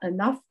not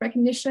enough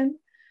recognition.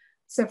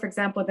 So for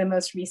example, the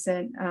most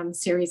recent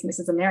series,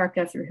 Mrs.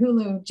 America through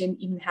Hulu,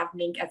 didn't even have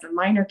Mink as a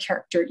minor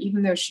character,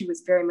 even though she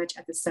was very much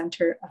at the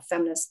center of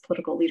feminist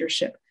political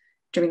leadership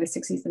during the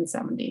 60s and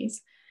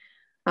 70s.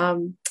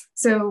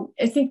 So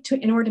I think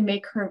in order to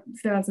make her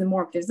feminism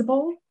more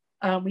visible,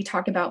 we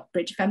talk about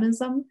bridge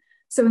feminism.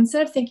 So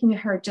instead of thinking of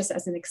her just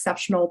as an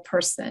exceptional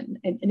person,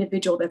 an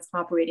individual that's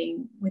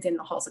operating within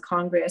the halls of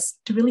Congress,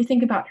 to really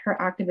think about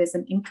her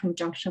activism in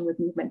conjunction with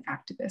movement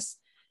activists,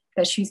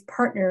 that she's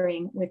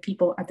partnering with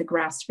people at the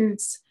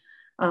grassroots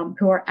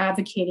who are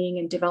advocating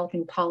and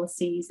developing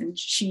policies, and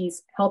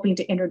she's helping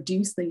to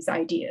introduce these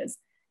ideas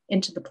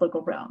into the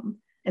political realm.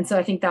 And so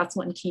I think that's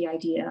one key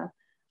idea.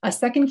 A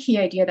second key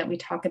idea that we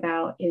talk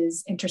about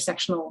is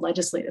intersectional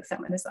legislative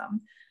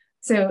feminism.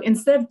 So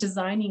instead of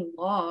designing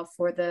law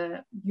for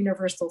the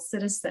universal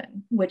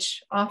citizen,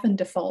 which often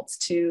defaults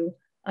to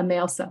a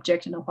male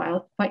subject and a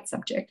white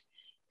subject,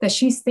 that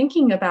she's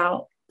thinking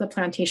about the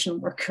plantation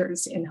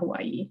workers in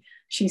Hawaii.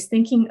 She's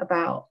thinking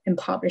about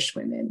impoverished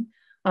women.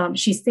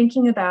 She's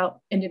thinking about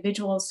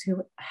individuals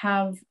who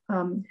have,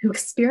 who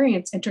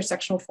experience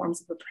intersectional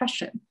forms of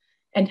oppression,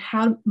 and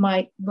how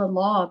might the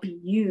law be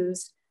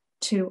used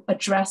to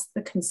address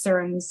the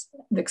concerns,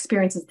 the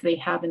experiences that they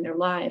have in their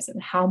lives,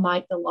 and how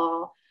might the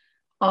law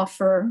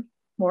offer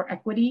more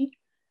equity?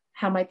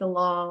 How might the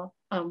law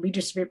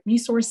redistribute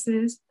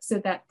resources so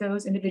that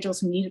those individuals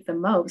who need it the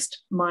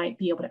most might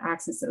be able to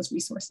access those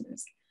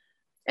resources?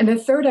 And the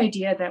third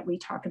idea that we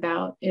talk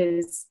about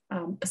is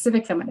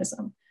Pacific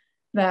feminism,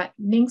 that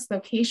Mink's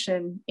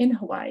location in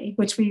Hawaii,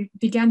 which we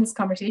began this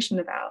conversation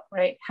about,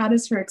 right? How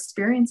does her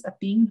experience of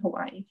being in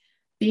Hawaii,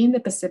 being in the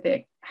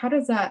Pacific, how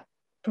does that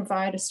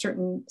provide a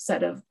certain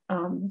set of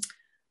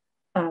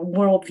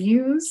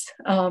worldviews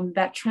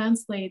that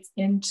translates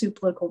into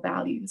political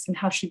values, and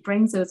how she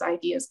brings those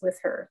ideas with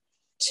her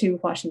to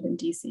Washington,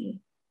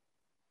 D.C.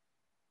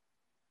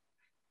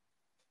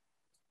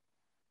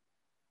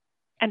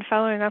 And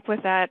following up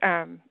with that,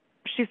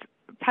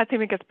 Patsy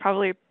Mink is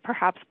probably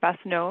perhaps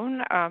best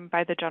known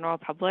by the general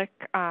public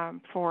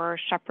for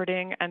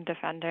shepherding and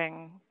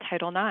defending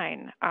Title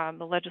IX,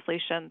 the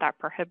legislation that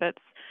prohibits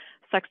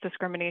sex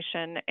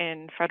discrimination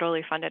in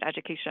federally funded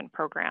education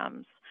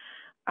programs.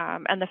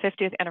 And the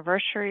 50th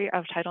anniversary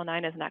of Title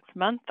IX is next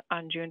month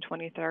on June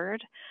 23rd.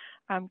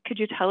 Could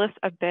you tell us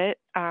a bit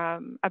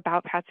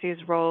about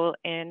Patsy's role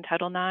in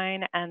Title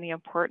IX and the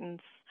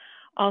importance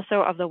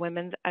also of the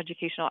Women's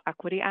Educational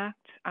Equity Act?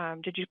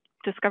 Did you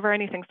discover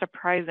anything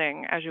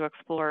surprising as you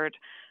explored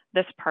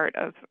this part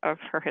of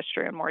her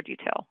history in more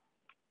detail?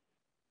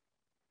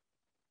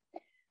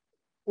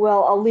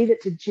 Well, I'll leave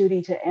it to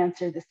Judy to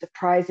answer the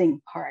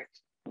surprising part.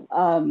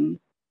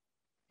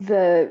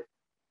 The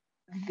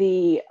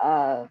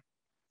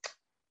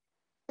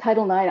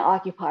Title IX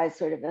occupies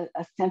sort of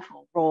a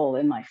central role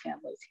in my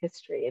family's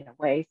history in a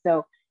way.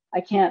 So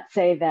I can't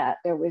say that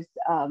there was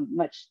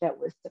much that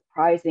was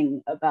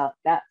surprising about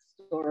that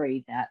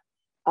story that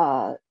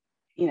sort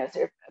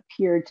of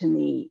appeared to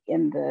me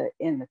in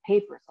the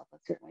papers.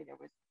 Although certainly there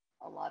was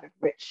a lot of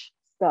rich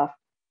stuff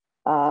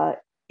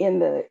in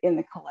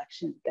the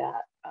collection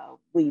that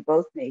we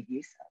both made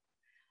use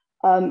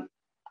of.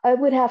 I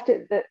would have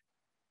to,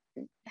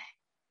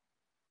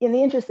 in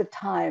the interest of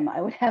time, I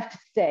would have to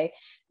say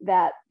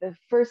that the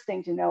first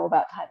thing to know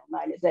about Title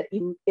IX is that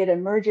it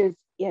emerges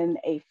in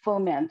a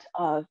foment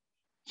of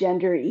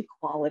gender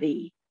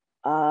equality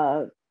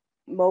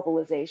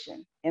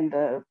mobilization in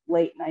the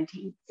late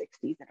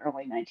 1960s and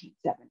early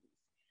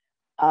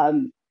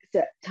 1970s.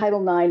 So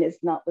Title IX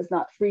was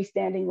not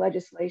freestanding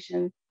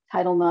legislation.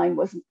 Title IX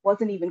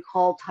wasn't even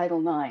called Title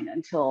IX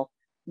until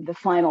the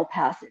final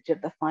passage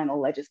of the final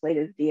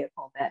legislative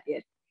vehicle that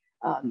it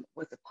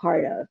was a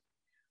part of.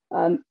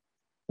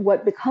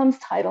 What becomes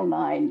Title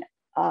IX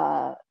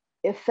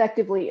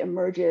effectively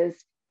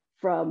emerges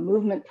from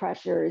movement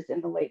pressures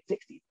in the late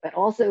 60s, but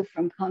also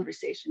from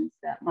conversations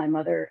that my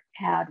mother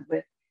had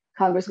with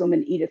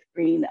Congresswoman Edith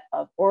Green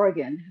of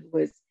Oregon, who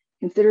was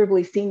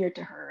considerably senior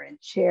to her and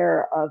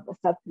chair of a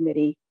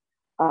subcommittee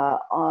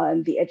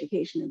on the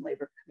Education and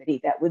Labor Committee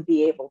that would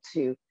be able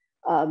to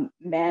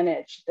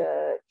manage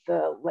the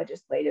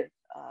legislative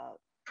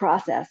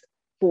process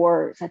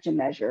for such a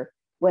measure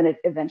when it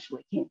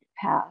eventually came to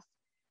pass.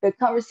 The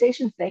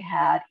conversations they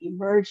had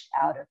emerged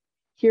out of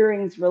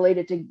hearings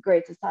related to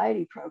Great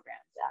Society programs,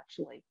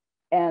 actually,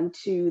 and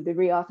to the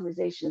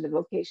reauthorization of the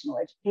Vocational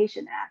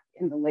Education Act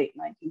in the late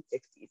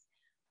 1960s,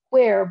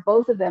 where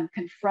both of them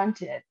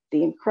confronted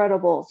the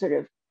incredible sort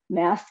of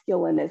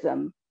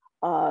masculinism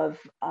of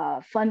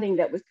funding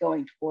that was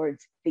going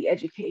towards the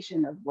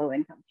education of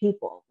low-income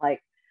people,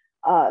 like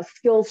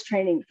skills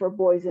training for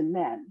boys and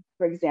men,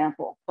 for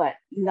example, but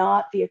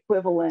not the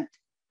equivalent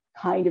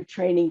kind of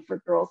training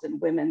for girls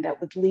and women that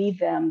would lead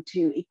them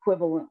to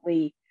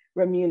equivalently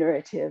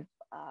remunerative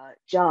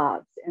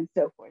jobs and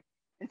so forth.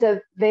 And so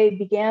they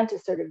began to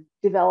sort of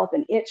develop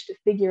an itch to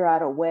figure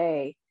out a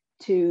way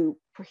to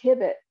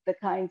prohibit the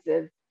kinds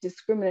of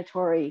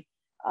discriminatory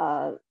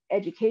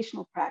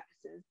educational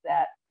practices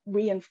that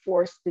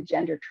reinforce the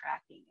gender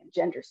tracking and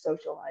gender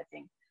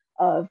socializing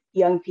of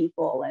young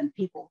people and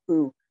people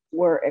who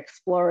were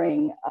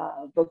exploring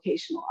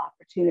vocational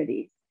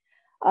opportunities.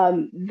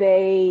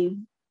 They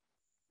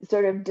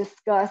sort of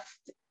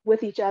discussed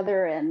with each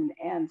other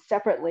and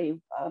separately,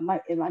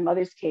 in my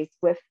mother's case,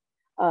 with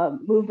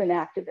movement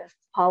activists,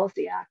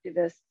 policy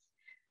activists,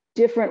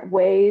 different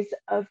ways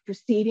of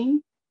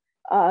proceeding.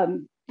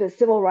 The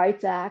Civil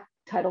Rights Act,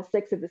 Title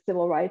VI of the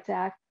Civil Rights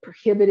Act,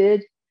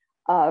 prohibited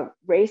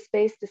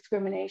race-based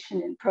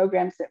discrimination in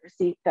programs that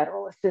received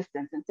federal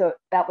assistance. And so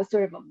that was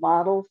sort of a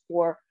model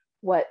for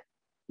what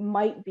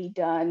might be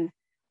done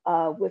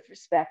with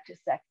respect to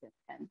sex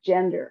and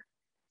gender.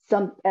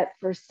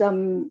 For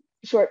some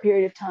short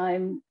period of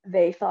time,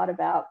 they thought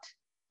about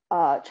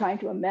trying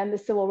to amend the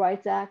Civil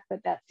Rights Act,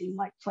 but that seemed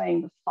like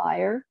playing with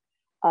fire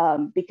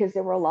because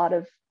there were a lot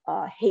of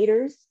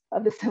haters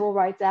of the Civil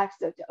Rights Act.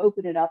 So to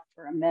open it up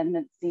for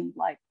amendment seemed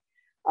like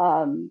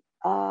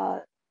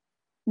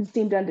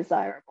seemed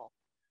undesirable.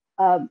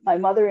 My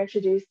mother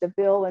introduced a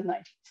bill in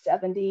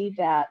 1970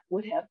 that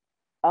would have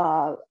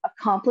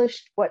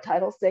accomplished what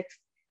Title VI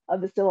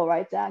of the Civil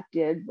Rights Act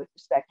did with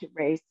respect to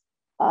race,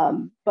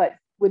 but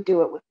would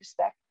do it with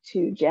respect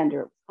to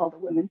gender. It was called the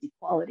Women's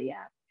Equality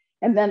Act.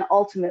 And then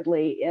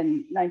ultimately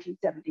in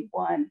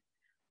 1971,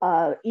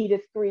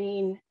 Edith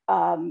Green,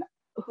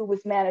 who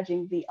was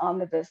managing the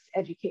Omnibus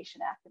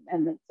Education Act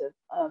amendments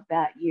of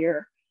that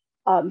year,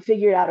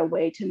 figured out a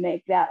way to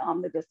make that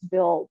omnibus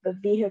bill the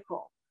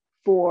vehicle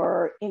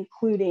for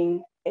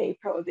including a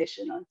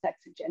prohibition on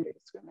sex and gender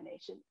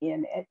discrimination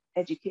in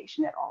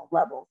education at all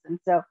levels. And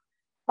so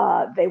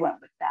they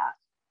went with that.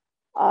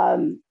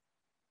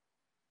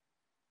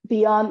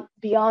 Beyond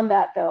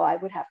that, though, I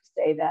would have to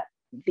say that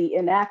the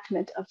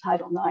enactment of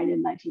Title IX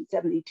in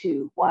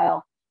 1972,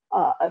 while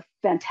a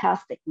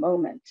fantastic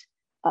moment,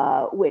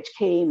 which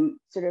came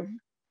sort of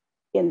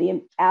in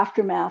the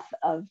aftermath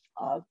of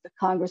the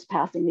Congress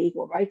passing the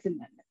Equal Rights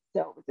Amendment.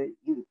 So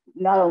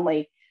not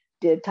only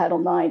did Title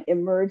IX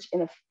emerge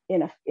in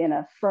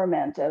a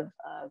ferment of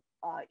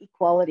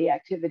equality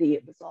activity,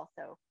 it was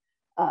also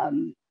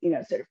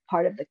sort of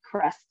part of the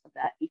crest of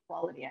that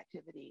equality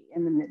activity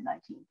in the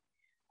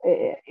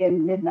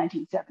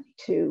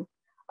mid-1972.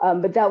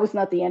 But that was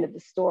not the end of the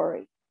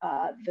story.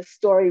 The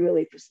story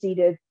really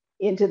proceeded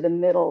into the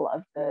middle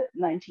of the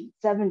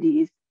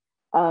 1970s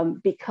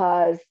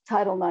because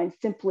Title IX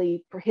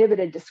simply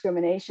prohibited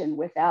discrimination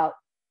without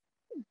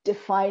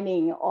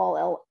defining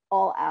all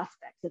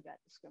aspects of that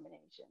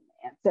discrimination.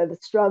 And so the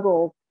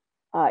struggle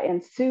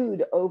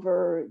ensued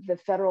over the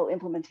federal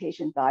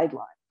implementation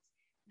guidelines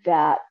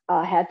that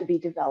had to be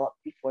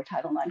developed before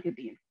Title IX could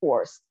be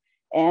enforced.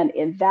 And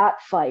in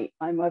that fight,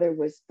 my mother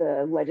was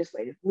the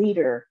legislative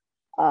leader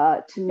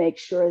to make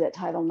sure that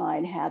Title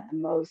IX had the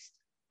most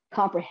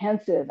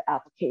comprehensive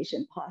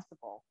application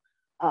possible.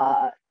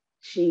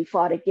 She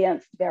fought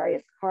against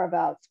various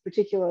carve-outs,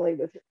 particularly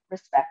with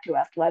respect to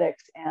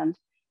athletics and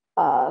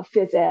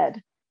phys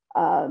ed,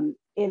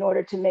 in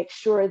order to make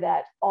sure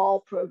that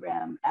all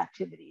program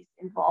activities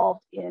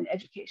involved in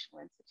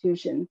educational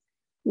institutions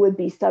would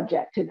be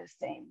subject to the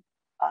same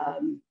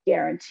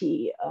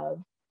guarantee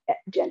of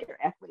gender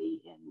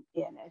equity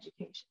in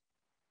education.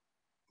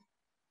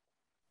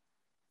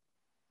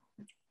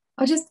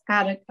 I'll just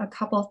add a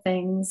couple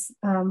things.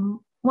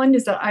 One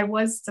is that I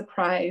was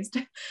surprised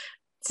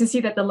to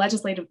see that the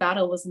legislative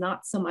battle was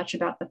not so much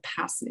about the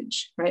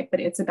passage, right? But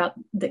it's about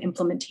the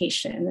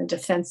implementation and the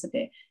defense of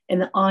it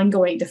and the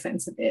ongoing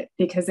defense of it,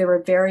 because there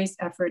were various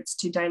efforts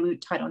to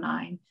dilute Title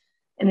IX.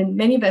 And then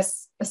many of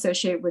us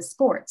associate with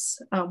sports,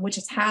 which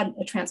has had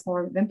a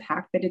transformative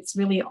impact, but it's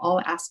really all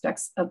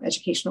aspects of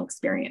educational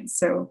experience.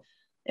 So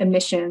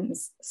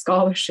admissions,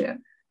 scholarship,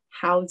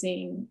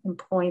 housing,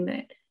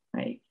 employment,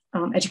 right?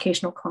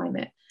 Educational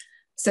climate.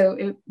 So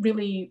it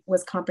really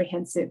was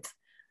comprehensive.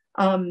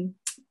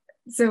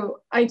 So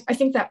I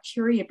think that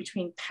period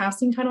between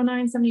passing Title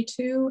IX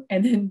 72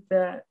 and then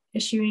the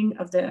issuing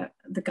of the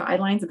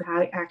guidelines of how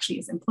it actually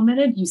is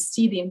implemented, you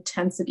see the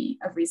intensity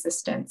of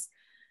resistance.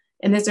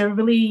 And there's a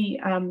really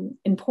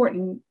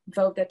important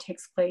vote that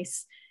takes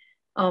place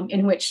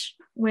in which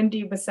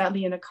Wendy was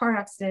sadly in a car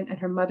accident and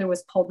her mother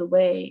was pulled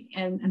away.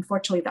 And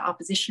unfortunately, the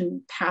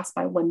opposition passed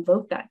by one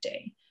vote that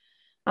day.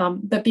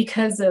 But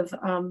because of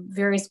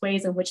various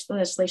ways in which the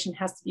legislation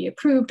has to be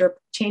approved or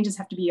changes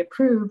have to be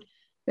approved,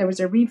 there was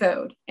a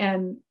revote.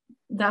 And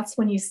that's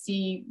when you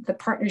see the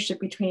partnership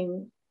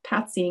between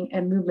Patsy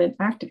and movement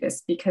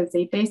activists, because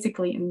they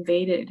basically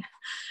invaded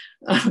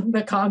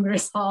the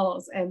Congress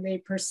halls and they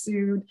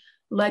pursued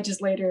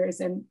legislators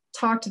and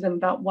talked to them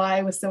about why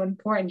it was so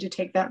important to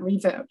take that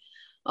revote.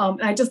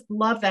 And I just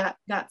love that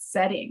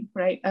setting,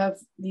 right, of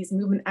these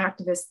movement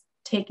activists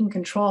taking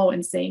control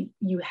and saying,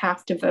 you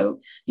have to vote,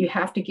 you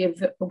have to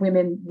give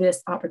women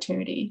this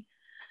opportunity.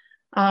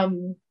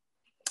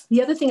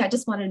 The other thing I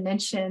just wanted to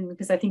mention,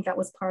 because I think that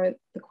was part of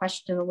the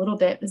question a little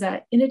bit, is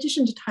that in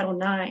addition to Title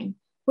IX,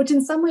 which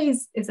in some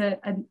ways is a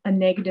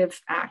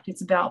negative act,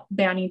 it's about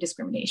banning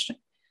discrimination.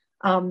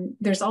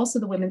 There's also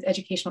the Women's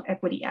Educational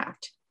Equity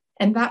Act.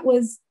 And that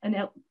was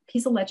a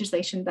piece of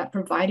legislation that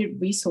provided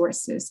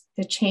resources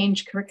to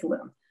change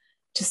curriculum,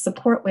 to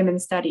support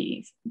women's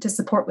studies, to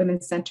support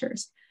women's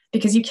centers.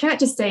 Because you can't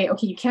just say,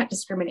 okay, you can't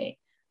discriminate,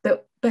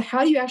 but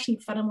how do you actually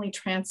fundamentally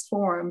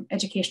transform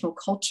educational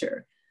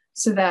culture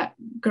so that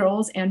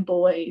girls and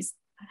boys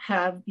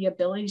have the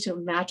ability to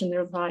imagine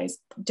their lives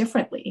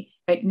differently,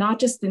 right? Not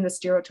just in the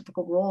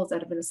stereotypical roles that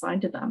have been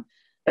assigned to them,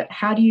 but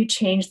how do you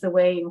change the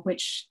way in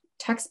which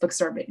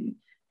textbooks are written?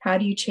 How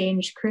do you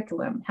change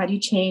curriculum? How do you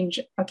change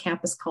a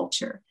campus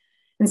culture?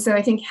 And so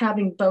I think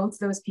having both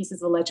those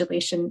pieces of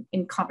legislation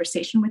in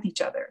conversation with each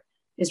other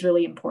is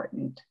really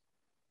important.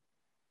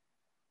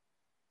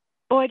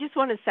 Oh, I just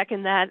want to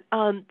second that.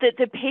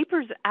 The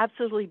papers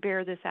absolutely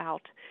bear this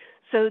out.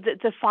 So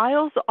the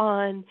files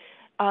on,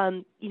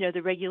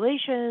 the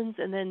regulations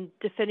and then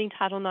defending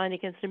Title IX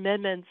against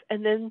amendments,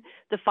 and then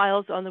the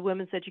files on the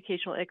Women's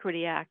Educational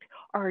Equity Act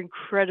are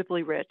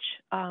incredibly rich.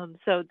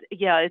 So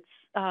yeah,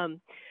 it's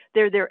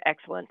they're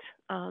excellent.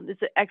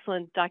 It's an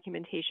excellent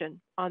documentation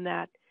on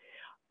that.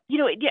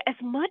 As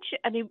much,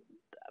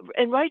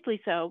 and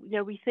rightly so.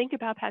 We think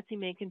about Patsy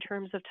Mink in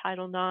terms of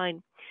Title IX.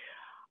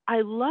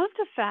 I love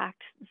the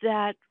fact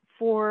that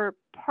for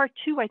part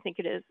 2, I think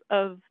it is,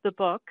 of the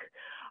book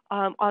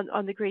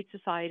on the Great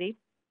Society,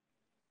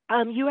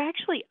 you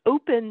actually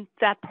open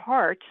that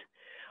part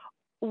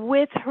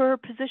with her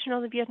position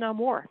on the Vietnam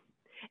War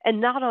and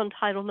not on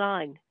Title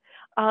IX,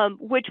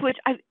 which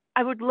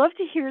I would love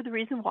to hear the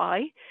reason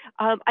why.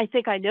 I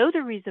think I know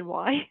the reason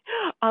why,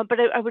 but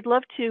I would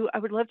love to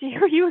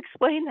hear you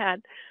explain that.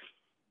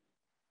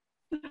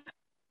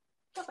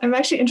 I'm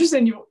actually interested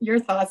in your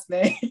thoughts,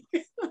 May.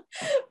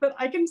 But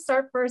I can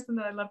start first, and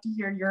then I'd love to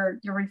hear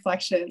your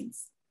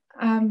reflections.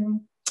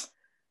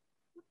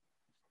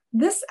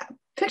 This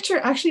picture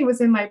actually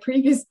was in my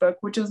previous book,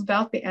 which was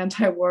about the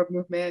anti-war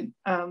movement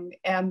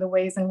and the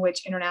ways in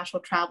which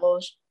international travel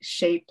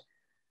shaped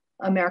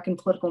American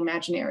political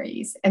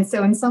imaginaries. And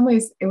so in some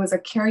ways, it was a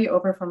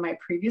carryover from my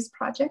previous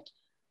project.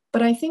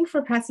 But I think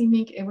for Patsy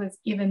Mink, it was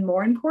even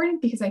more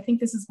important because I think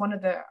this is one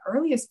of the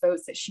earliest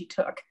votes that she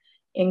took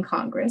in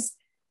Congress.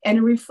 And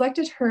it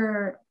reflected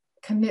her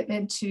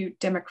commitment to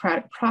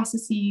democratic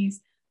processes,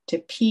 to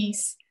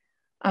peace,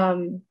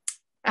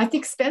 at the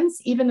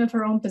expense even of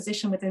her own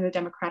position within the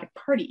Democratic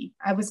Party.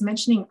 I was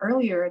mentioning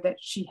earlier that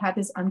she had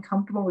this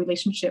uncomfortable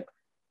relationship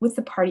with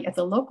the party at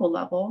the local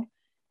level.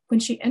 When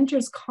she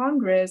enters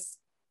Congress,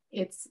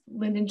 it's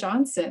Lyndon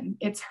Johnson.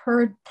 It's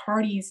her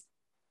party's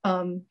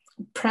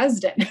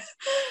president.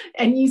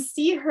 And you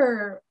see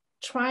her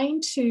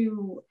trying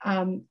to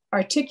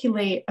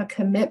articulate a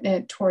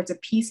commitment towards a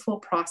peaceful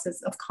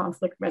process of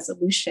conflict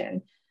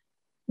resolution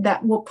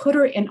that will put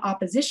her in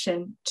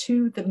opposition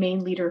to the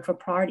main leader of her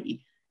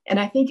party. And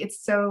I think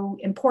it's so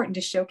important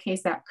to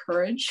showcase that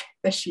courage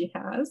that she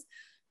has,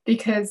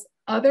 because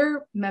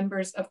other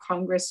members of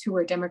Congress who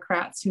were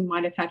Democrats who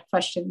might have had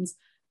questions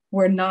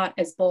were not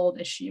as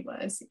bold as she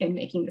was in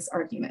making this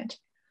argument.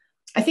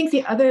 I think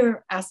the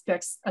other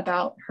aspects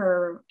about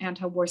her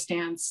anti-war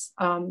stance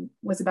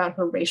was about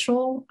her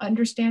racial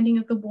understanding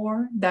of the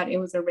war, that it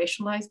was a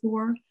racialized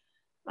war.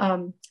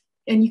 And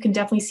you can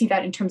definitely see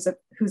that in terms of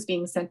who's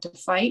being sent to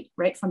fight,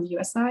 right, from the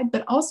US side,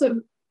 but also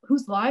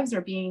whose lives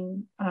are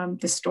being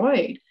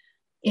destroyed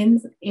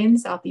in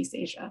Southeast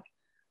Asia.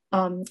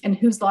 and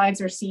whose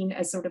lives are seen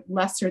as sort of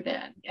lesser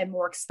than and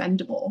more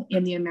expendable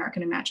in the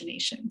American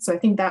imagination. So I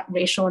think that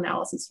racial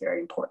analysis is very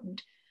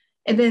important.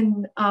 And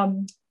then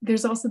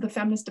there's also the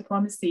feminist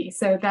diplomacy.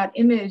 So that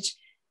image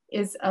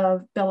is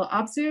of Bella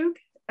Abzug,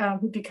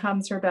 who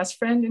becomes her best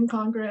friend in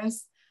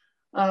Congress.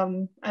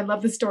 I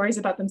love the stories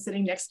about them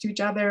sitting next to each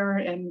other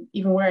and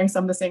even wearing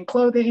some of the same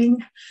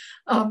clothing.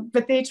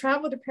 But they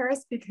travel to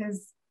Paris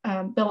because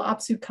Bella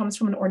Abzug comes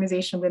from an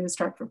organization, Women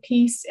Strike for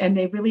Peace, and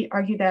they really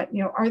argue that,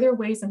 are there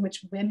ways in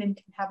which women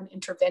can have an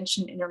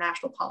intervention in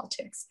international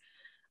politics?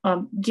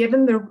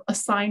 Given their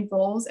assigned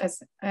roles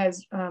as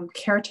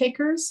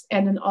caretakers,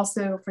 and then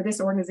also for this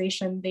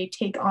organization, they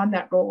take on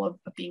that role of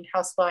being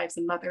housewives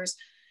and mothers.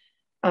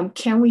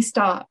 Can we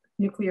stop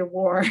nuclear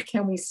war?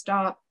 Can we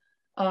stop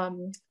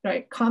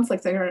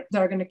conflicts that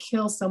are going to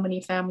kill so many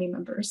family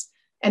members?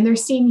 And they're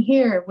seen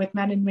here with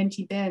Madame Nguyen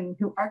Thi Binh,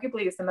 who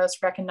arguably is the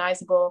most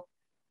recognizable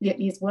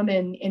Vietnamese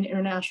woman in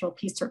international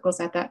peace circles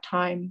at that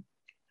time.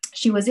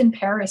 She was in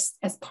Paris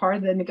as part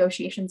of the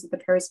negotiations of the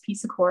Paris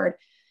Peace Accord,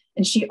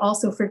 and she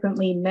also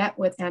frequently met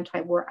with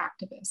anti-war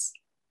activists.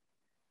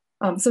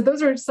 So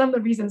those are some of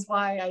the reasons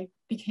why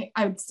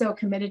I'm so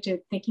committed to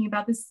thinking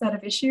about this set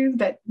of issues.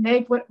 But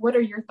Meg, what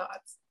are your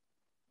thoughts?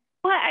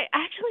 Well,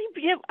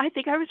 I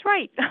think I was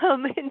right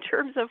in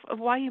terms of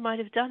why you might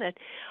have done it.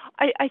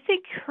 I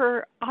think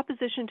her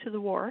opposition to the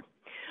war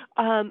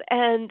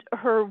and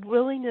her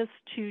willingness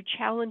to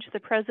challenge the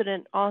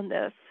president on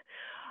this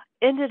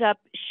ended up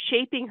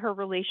shaping her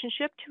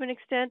relationship to an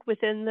extent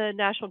within the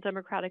National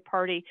Democratic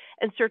Party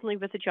and certainly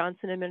with the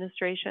Johnson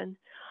administration.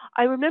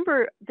 I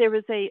remember there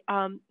was a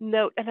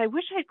note, and I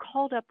wish I'd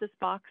called up this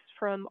box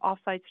from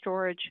offsite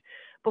storage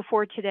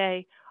before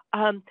today.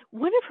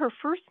 One of her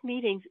first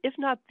meetings, if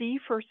not the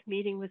first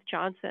meeting with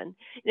Johnson,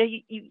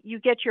 you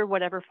get your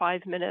whatever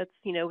 5 minutes,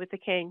 with the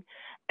king,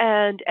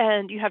 and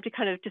you have to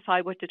kind of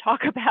decide what to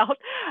talk about,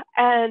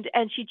 and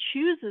she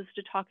chooses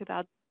to talk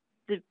about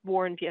the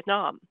war in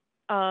Vietnam.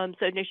 So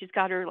she's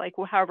got her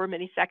however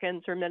many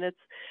seconds or minutes,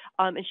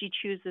 and she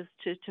chooses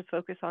to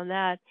focus on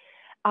that.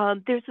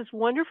 There's this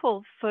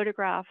wonderful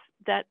photograph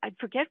that I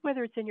forget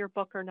whether it's in your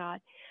book or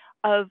not.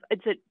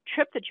 It's a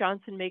trip that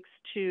Johnson makes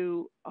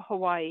to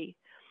Hawaii.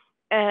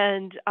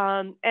 And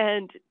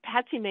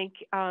Patsy Mink,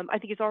 I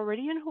think, is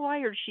already in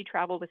Hawaii, or does she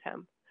travel with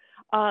him?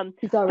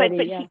 He's already,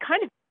 but yeah.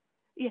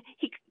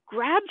 He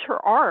grabs her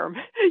arm,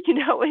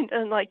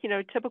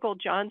 and typical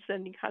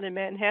Johnson kind of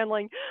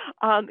manhandling,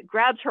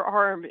 grabs her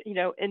arm,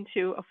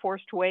 into a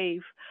forced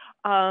wave.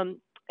 And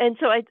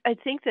so I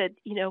think that,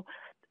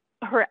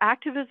 her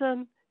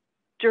activism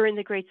during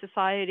the Great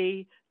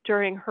Society,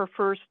 during her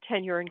first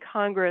tenure in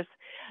Congress,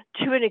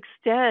 to an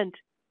extent,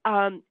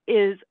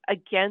 is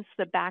against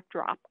the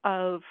backdrop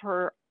of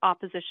her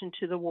opposition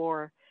to the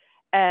war,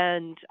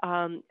 and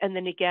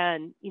then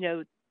again,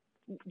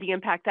 the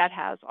impact that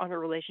has on her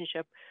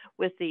relationship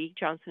with the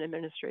Johnson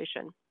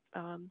administration.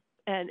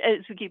 And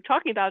as we keep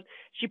talking about,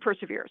 she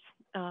perseveres,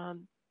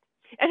 and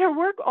her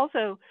work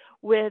also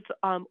with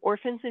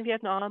orphans in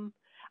Vietnam,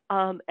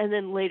 and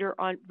then later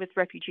on with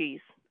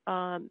refugees.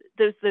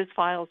 Those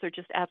files are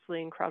just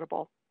absolutely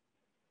incredible.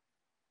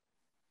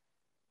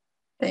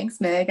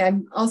 Thanks, Meg.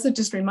 I'm also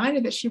just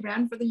reminded that she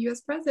ran for the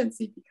U.S.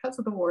 presidency because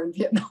of the war in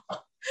Vietnam.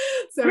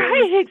 So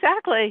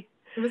exactly.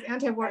 It was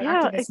anti-war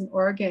activists in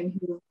Oregon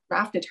who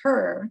drafted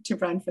her to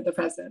run for the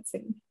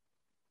presidency.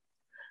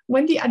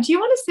 Wendy, do you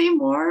want to say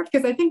more?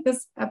 Because I think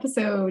this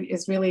episode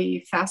is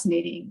really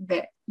fascinating,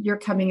 that you're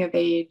coming of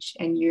age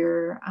and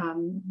you're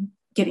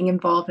getting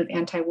involved with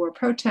anti-war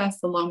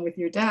protests along with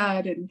your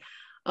dad. And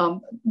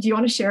do you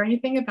want to share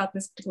anything about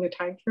this particular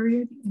time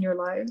period in your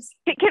lives?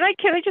 Can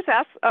I just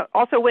ask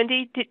also,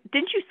 Wendy,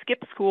 didn't you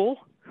skip school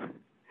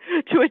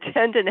to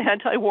attend an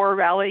anti-war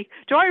rally?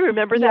 Do I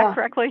remember that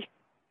correctly?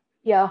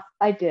 Yeah,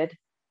 I did.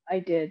 I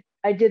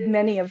did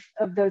many of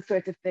those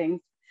sorts of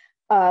things.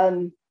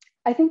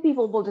 I think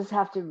people will just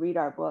have to read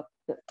our book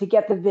to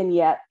get the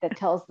vignette that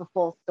tells the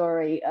full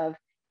story of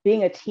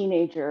being a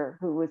teenager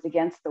who was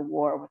against the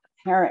war with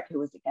a parent who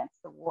was against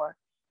the war.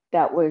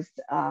 That was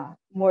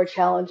more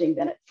challenging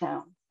than it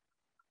sounds.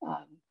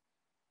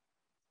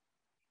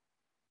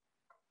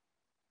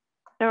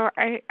 So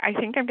I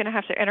think I'm going to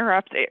have to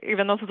interrupt,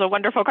 even though this is a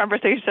wonderful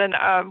conversation.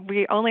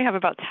 We only have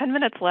about 10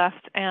 minutes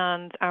left,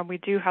 and we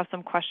do have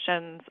some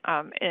questions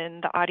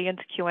in the audience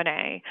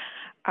Q&A.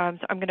 So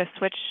I'm going to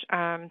switch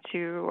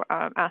to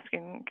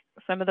asking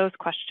some of those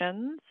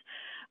questions.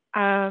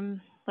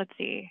 Let's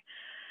see.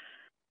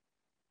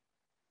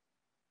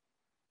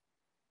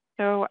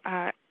 So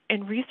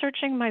in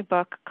researching my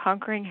book,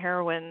 Conquering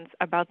Heroines,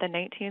 about the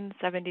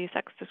 1970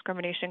 sex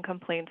discrimination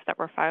complaints that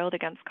were filed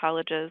against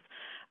colleges,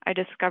 I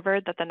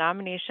discovered that the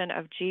nomination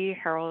of G.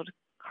 Harold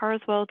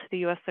Carswell to the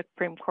U.S.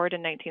 Supreme Court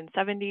in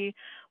 1970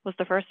 was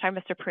the first time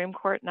a Supreme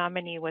Court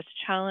nominee was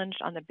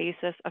challenged on the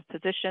basis of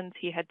positions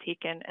he had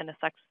taken in a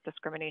sex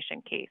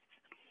discrimination case.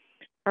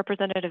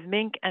 Representative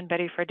Mink and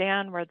Betty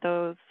Friedan were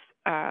those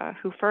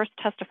who first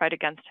testified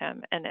against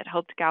him, and it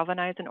helped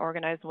galvanize and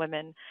organize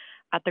women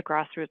at the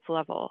grassroots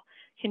level.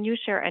 Can you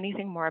share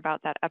anything more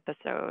about that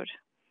episode?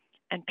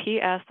 And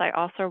P.S. I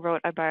also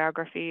wrote a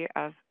biography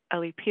of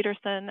Ellie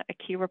Peterson, a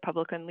key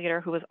Republican leader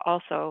who was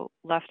also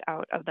left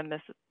out of the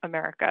Miss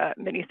America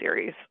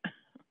miniseries.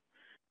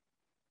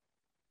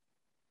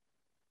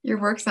 Your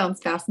work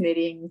sounds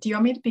fascinating. Do you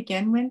want me to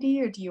begin,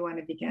 Wendy, or do you want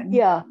to begin?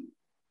 Yeah,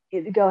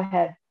 go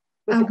ahead.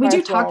 We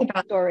do talk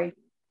about story.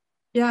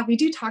 Yeah, we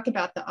do talk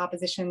about the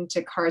opposition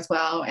to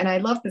Carswell, and I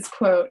love this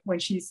quote when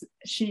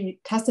she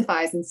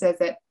testifies and says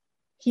that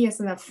he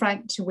is an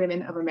affront to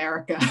women of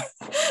America.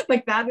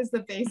 Like that is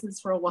the basis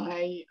for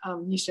why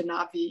you should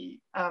not be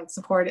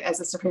supported as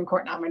a Supreme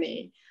Court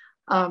nominee.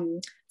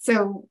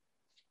 So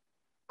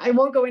I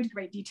won't go into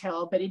great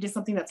detail, but it is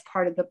something that's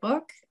part of the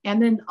book. And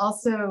then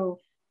also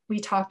we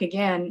talk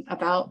again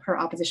about her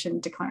opposition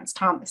to Clarence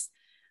Thomas.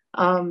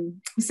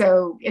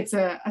 So it's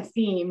a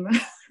theme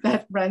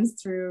that runs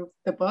through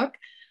the book,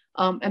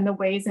 and the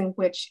ways in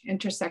which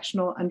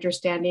intersectional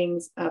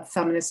understandings of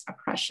feminist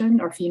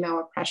oppression or female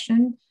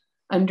oppression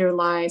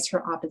underlies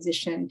her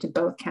opposition to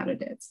both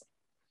candidates.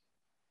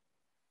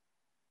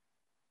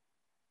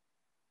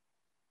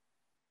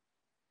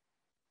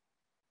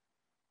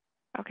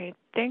 Okay,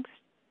 thanks,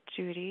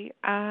 Judy.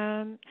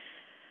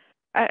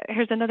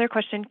 Here's another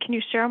question. Can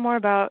you share more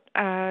about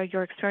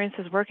your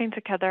experiences working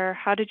together?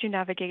 How did you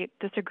navigate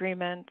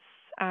disagreements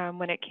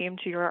when it came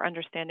to your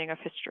understanding of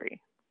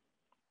history?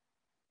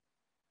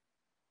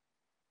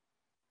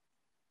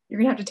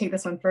 You're gonna have to take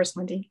this one first,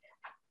 Wendy.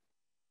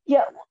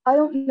 Yeah, I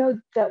don't know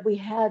that we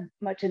had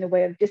much in the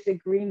way of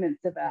disagreements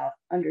about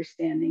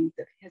understandings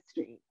of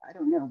history. I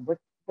don't know,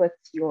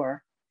 what's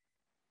your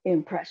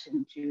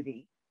impression,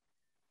 Judy?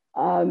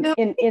 No.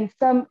 In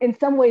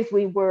some ways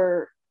we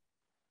were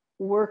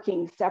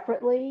working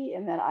separately,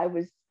 and that I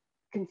was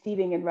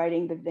conceiving and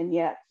writing the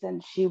vignettes,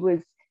 and she was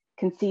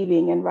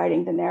conceiving and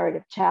writing the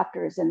narrative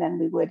chapters, and then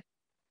we would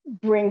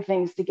bring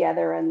things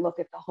together and look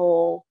at the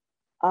whole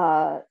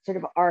sort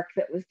of arc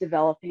that was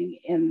developing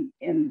in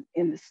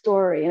the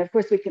story. And of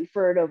course, we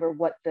conferred over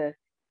what the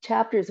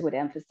chapters would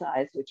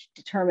emphasize, which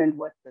determined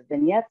what the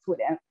vignettes would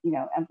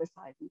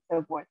emphasize and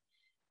so forth.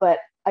 But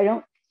I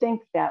don't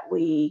think that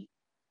we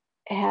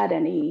had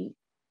any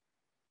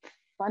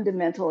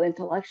fundamental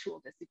intellectual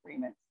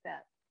disagreements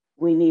that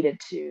we needed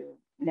to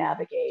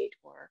navigate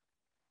or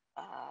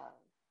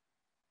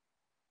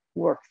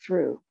work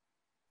through.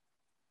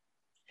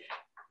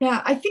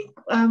 Yeah, I think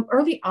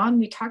early on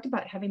we talked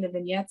about having the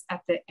vignettes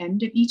at the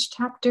end of each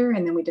chapter,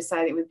 and then we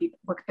decided it would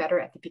work better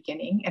at the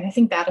beginning. And I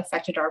think that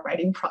affected our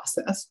writing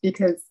process,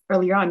 because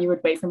earlier on you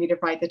would wait for me to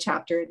write the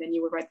chapter, and then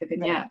you would write the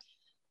vignette.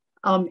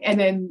 Right. And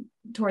then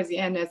towards the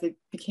end, as it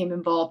became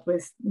involved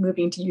with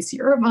moving to UC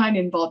Irvine,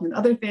 involved in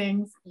other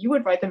things, you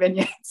would write the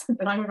vignettes, and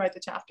then I would write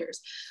the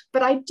chapters.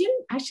 But I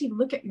didn't actually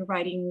look at your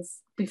writings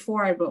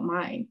before I wrote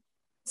mine.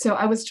 So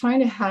I was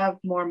trying to have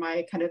more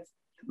my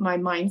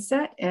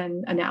mindset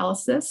and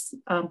analysis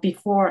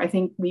before I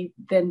think we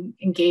then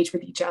engage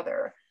with each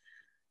other.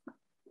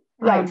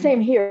 Right, same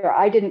here.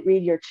 I didn't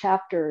read your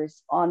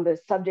chapters on the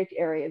subject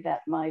area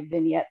that my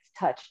vignettes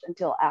touched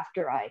until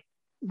after I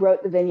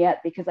wrote the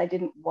vignette, because I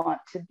didn't want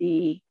to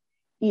be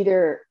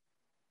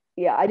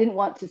I didn't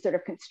want to sort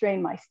of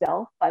constrain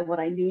myself by what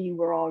I knew you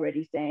were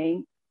already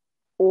saying,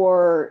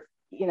 or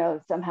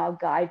somehow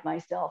guide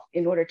myself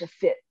in order to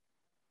fit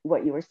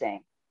what you were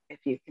saying, if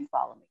you can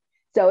follow me.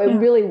 So it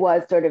really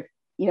was sort of,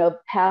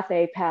 path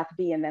A, path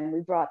B, and then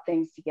we brought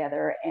things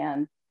together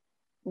and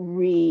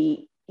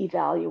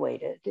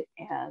re-evaluated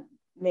and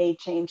made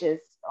changes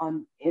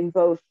in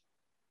both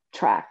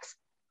tracks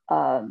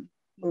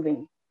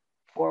moving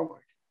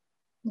forward.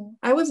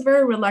 I was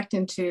very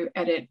reluctant to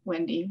edit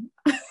Wendy.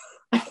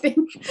 I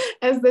think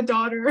as the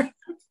daughter,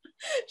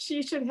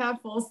 she should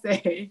have full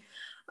say.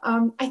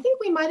 I think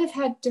we might have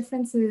had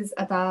differences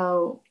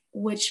about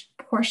which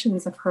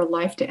portions of her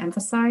life to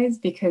emphasize,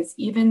 because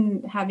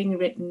even having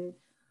written,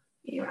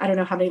 I don't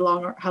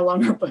know how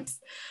long her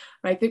books,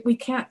 right? That we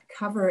can't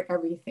cover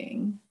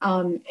everything.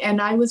 And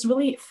I was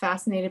really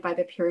fascinated by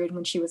the period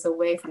when she was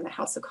away from the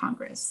House of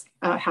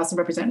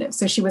Representatives.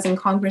 So she was in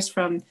Congress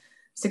from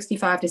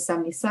 65 to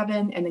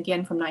 77, and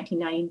again from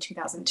 1990 to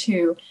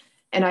 2002.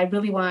 And I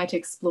really wanted to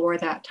explore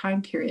that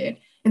time period.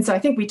 And so I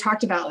think we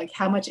talked about like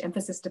how much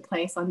emphasis to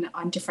place on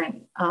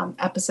different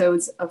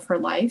episodes of her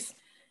life.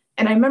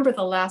 And I remember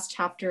the last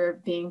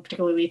chapter being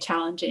particularly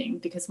challenging,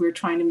 because we were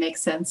trying to make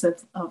sense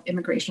of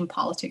immigration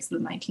politics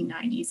in the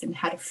 1990s and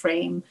how to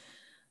frame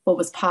what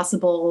was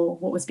possible,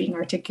 what was being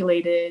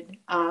articulated.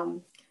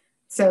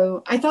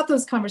 So I thought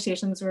those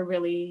conversations were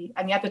really,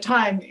 at the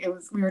time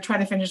we were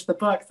trying to finish the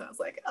book. So I was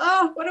like,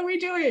 oh, what are we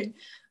doing?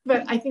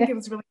 But I think it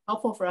was really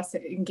helpful for us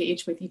to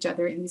engage with each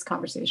other in these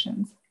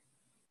conversations.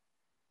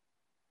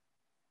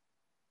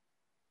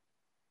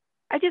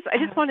 I just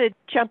want to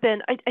jump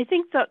in. I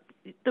think that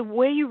the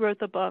way you wrote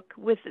the book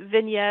with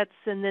vignettes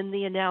and then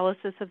the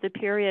analysis of the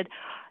period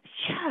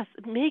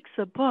just makes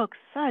the book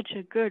such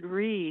a good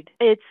read.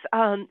 It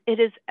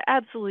is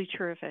absolutely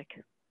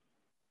terrific.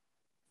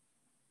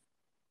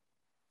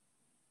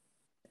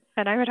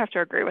 And I would have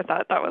to agree with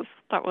that. That was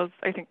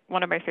I think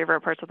one of my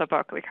favorite parts of the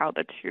book, like how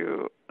the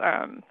two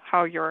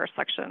how your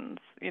sections,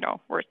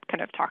 were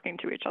kind of talking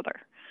to each other.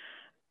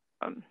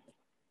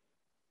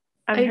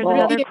 Here's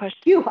another question.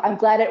 Phew, I'm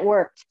glad it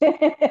worked.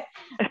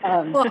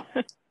 Well,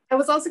 I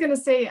was also going to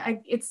say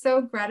it's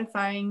so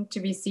gratifying to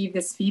receive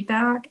this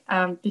feedback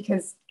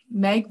because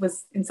Meg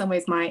was in some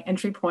ways my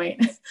entry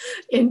point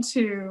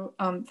into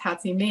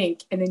Patsy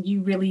Mink, and then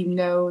you really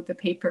know the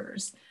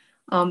papers.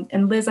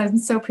 And Liz, I'm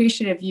so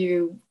appreciative of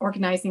you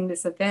organizing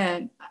this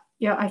event.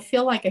 I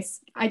feel like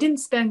I didn't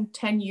spend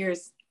 10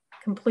 years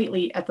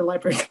completely at the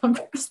Library of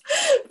Congress,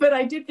 but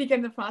I did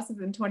begin the process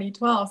in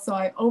 2012.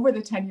 So over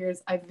the 10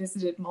 years, I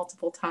visited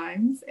multiple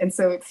times. And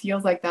so it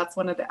feels like that's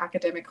one of the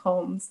academic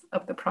homes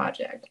of the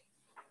project.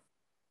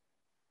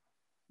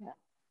 Yeah.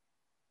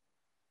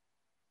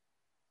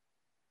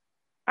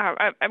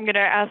 I'm going to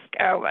ask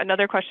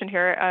another question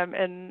here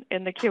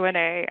in the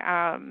Q&A.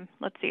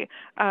 Let's see.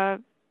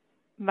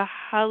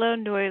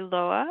 Mahalo Nui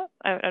Loa,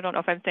 I don't know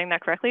if I'm saying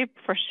that correctly,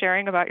 for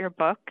sharing about your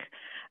book.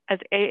 As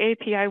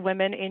AAPI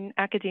women in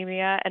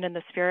academia and in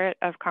the spirit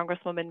of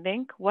Congresswoman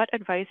Mink, what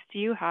advice do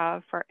you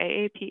have for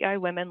AAPI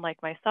women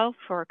like myself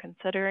who are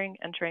considering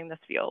entering this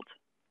field?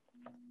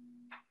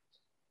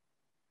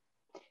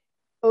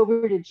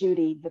 Over to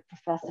Judy, the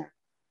professor.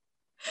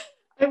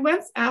 I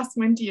once asked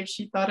Wendy if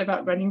she thought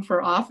about running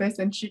for office,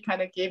 and she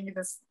kind of gave me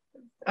this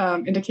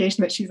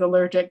indication that she's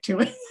allergic to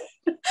it.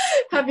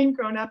 Having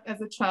grown up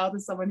as a child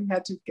as someone who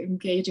had to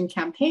engage in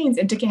campaigns,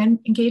 and to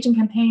engage in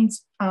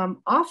campaigns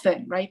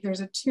often, right?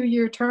 There's a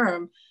 2-year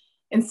term.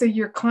 And so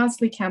you're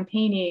constantly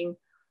campaigning.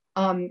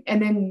 And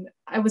then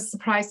I was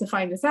surprised to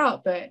find this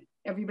out, but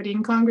everybody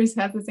in Congress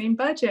has the same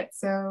budget.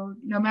 So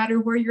no matter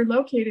where you're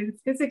located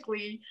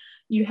physically,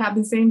 you have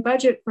the same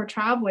budget for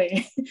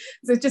traveling.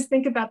 So just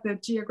think about the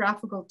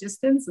geographical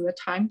distance and the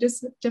time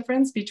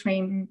difference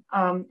between,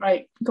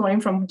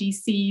 going from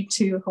DC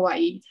to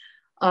Hawaii.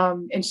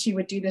 And she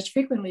would do this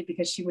frequently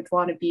because she would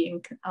want to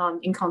be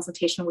in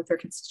consultation with her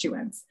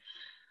constituents.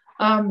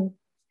 Well,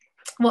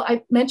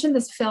 I mentioned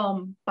this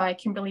film by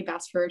Kimberly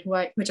Bassford,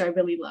 which I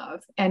really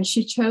love, and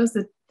she chose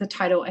the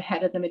title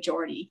Ahead of the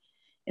Majority.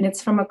 And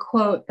it's from a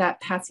quote that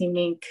Patsy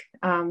Mink,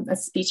 a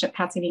speech that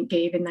Patsy Mink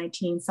gave in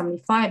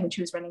 1975 when she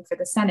was running for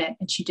the Senate,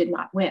 and she did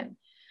not win.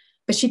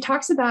 But she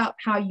talks about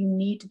how you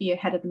need to be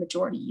ahead of the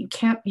majority. You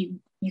can't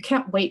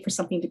wait for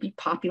something to be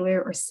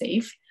popular or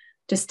safe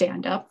to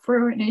stand up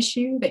for an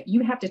issue, that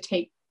you have to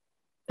take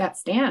that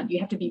stand. You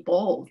have to be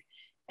bold,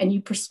 and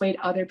you persuade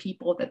other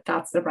people that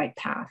that's the right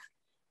path.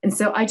 And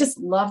so I just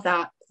love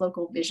that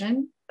local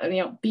vision.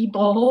 Be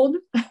bold,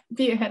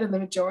 be ahead of the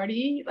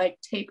majority, like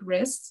take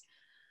risks.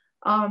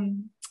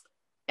 And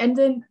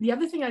then the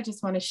other thing I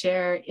just want to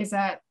share is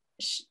that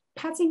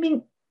Patsy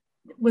Mink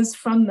was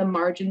from the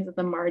margins of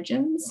the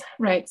margins,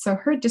 right? So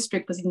her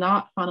district was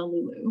not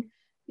Honolulu.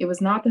 It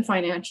was not the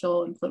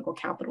financial and political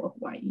capital of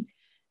Hawaii.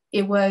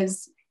 It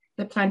was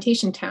the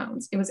plantation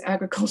towns. It was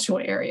agricultural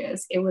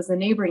areas. It was the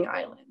neighboring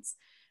islands,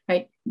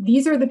 right?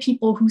 These are the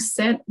people who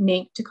sent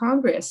Mink to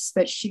Congress so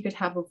that she could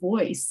have a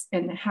voice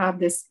and have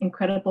this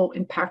incredible,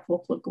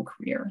 impactful political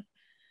career.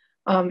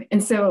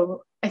 And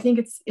so I think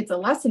it's a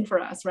lesson for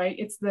us, right?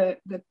 It's the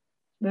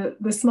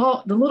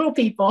little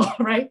people,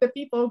 right? The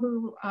people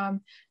who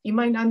you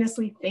might not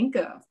necessarily think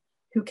of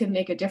who can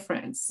make a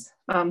difference.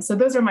 So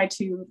those are my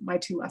two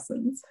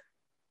lessons.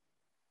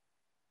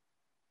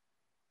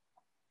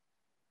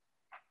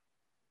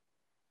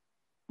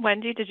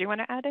 Wendy, did you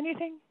want to add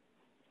anything?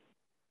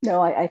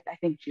 No, I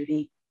think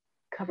Judy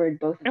covered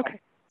both of them.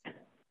 Okay.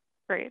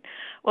 Great.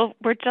 Well,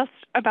 we're just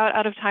about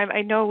out of time.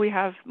 I know we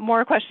have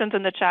more questions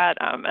in the chat,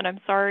 and I'm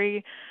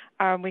sorry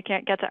we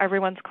can't get to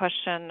everyone's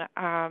question,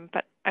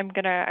 but I'm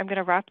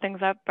gonna wrap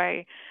things up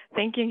by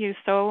thanking you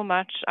so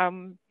much,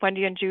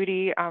 Wendy and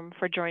Judy,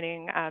 for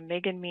joining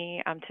Meg and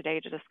me today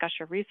to discuss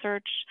your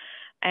research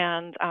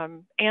and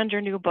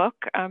your new book,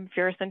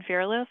 Fierce and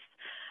Fearless.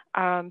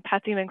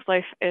 Patsy Mink's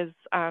life is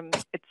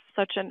it's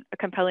such a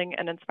compelling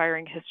and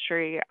inspiring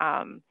history.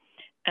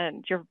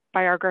 And your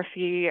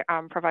biography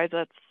provides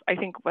us, I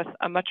think, with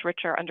a much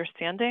richer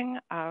understanding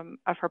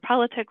of her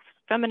politics,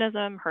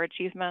 feminism, her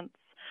achievements.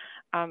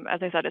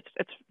 As I said,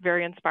 it's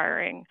very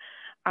inspiring.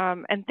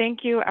 And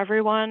thank you,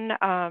 everyone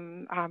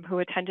who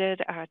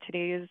attended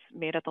today's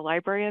Made at the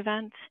Library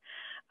event.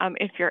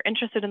 If you're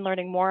interested in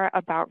learning more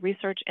about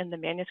research in the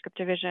manuscript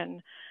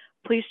division,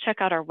 please check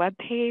out our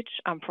webpage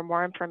for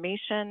more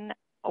information,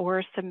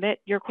 or submit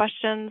your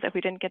questions. If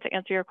we didn't get to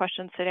answer your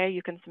questions today,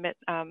 you can submit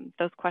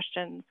those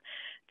questions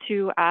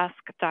to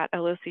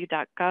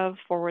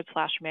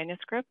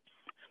ask.loc.gov/manuscripts.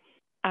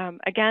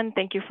 Again,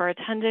 thank you for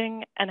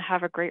attending, and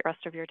have a great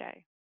rest of your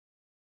day.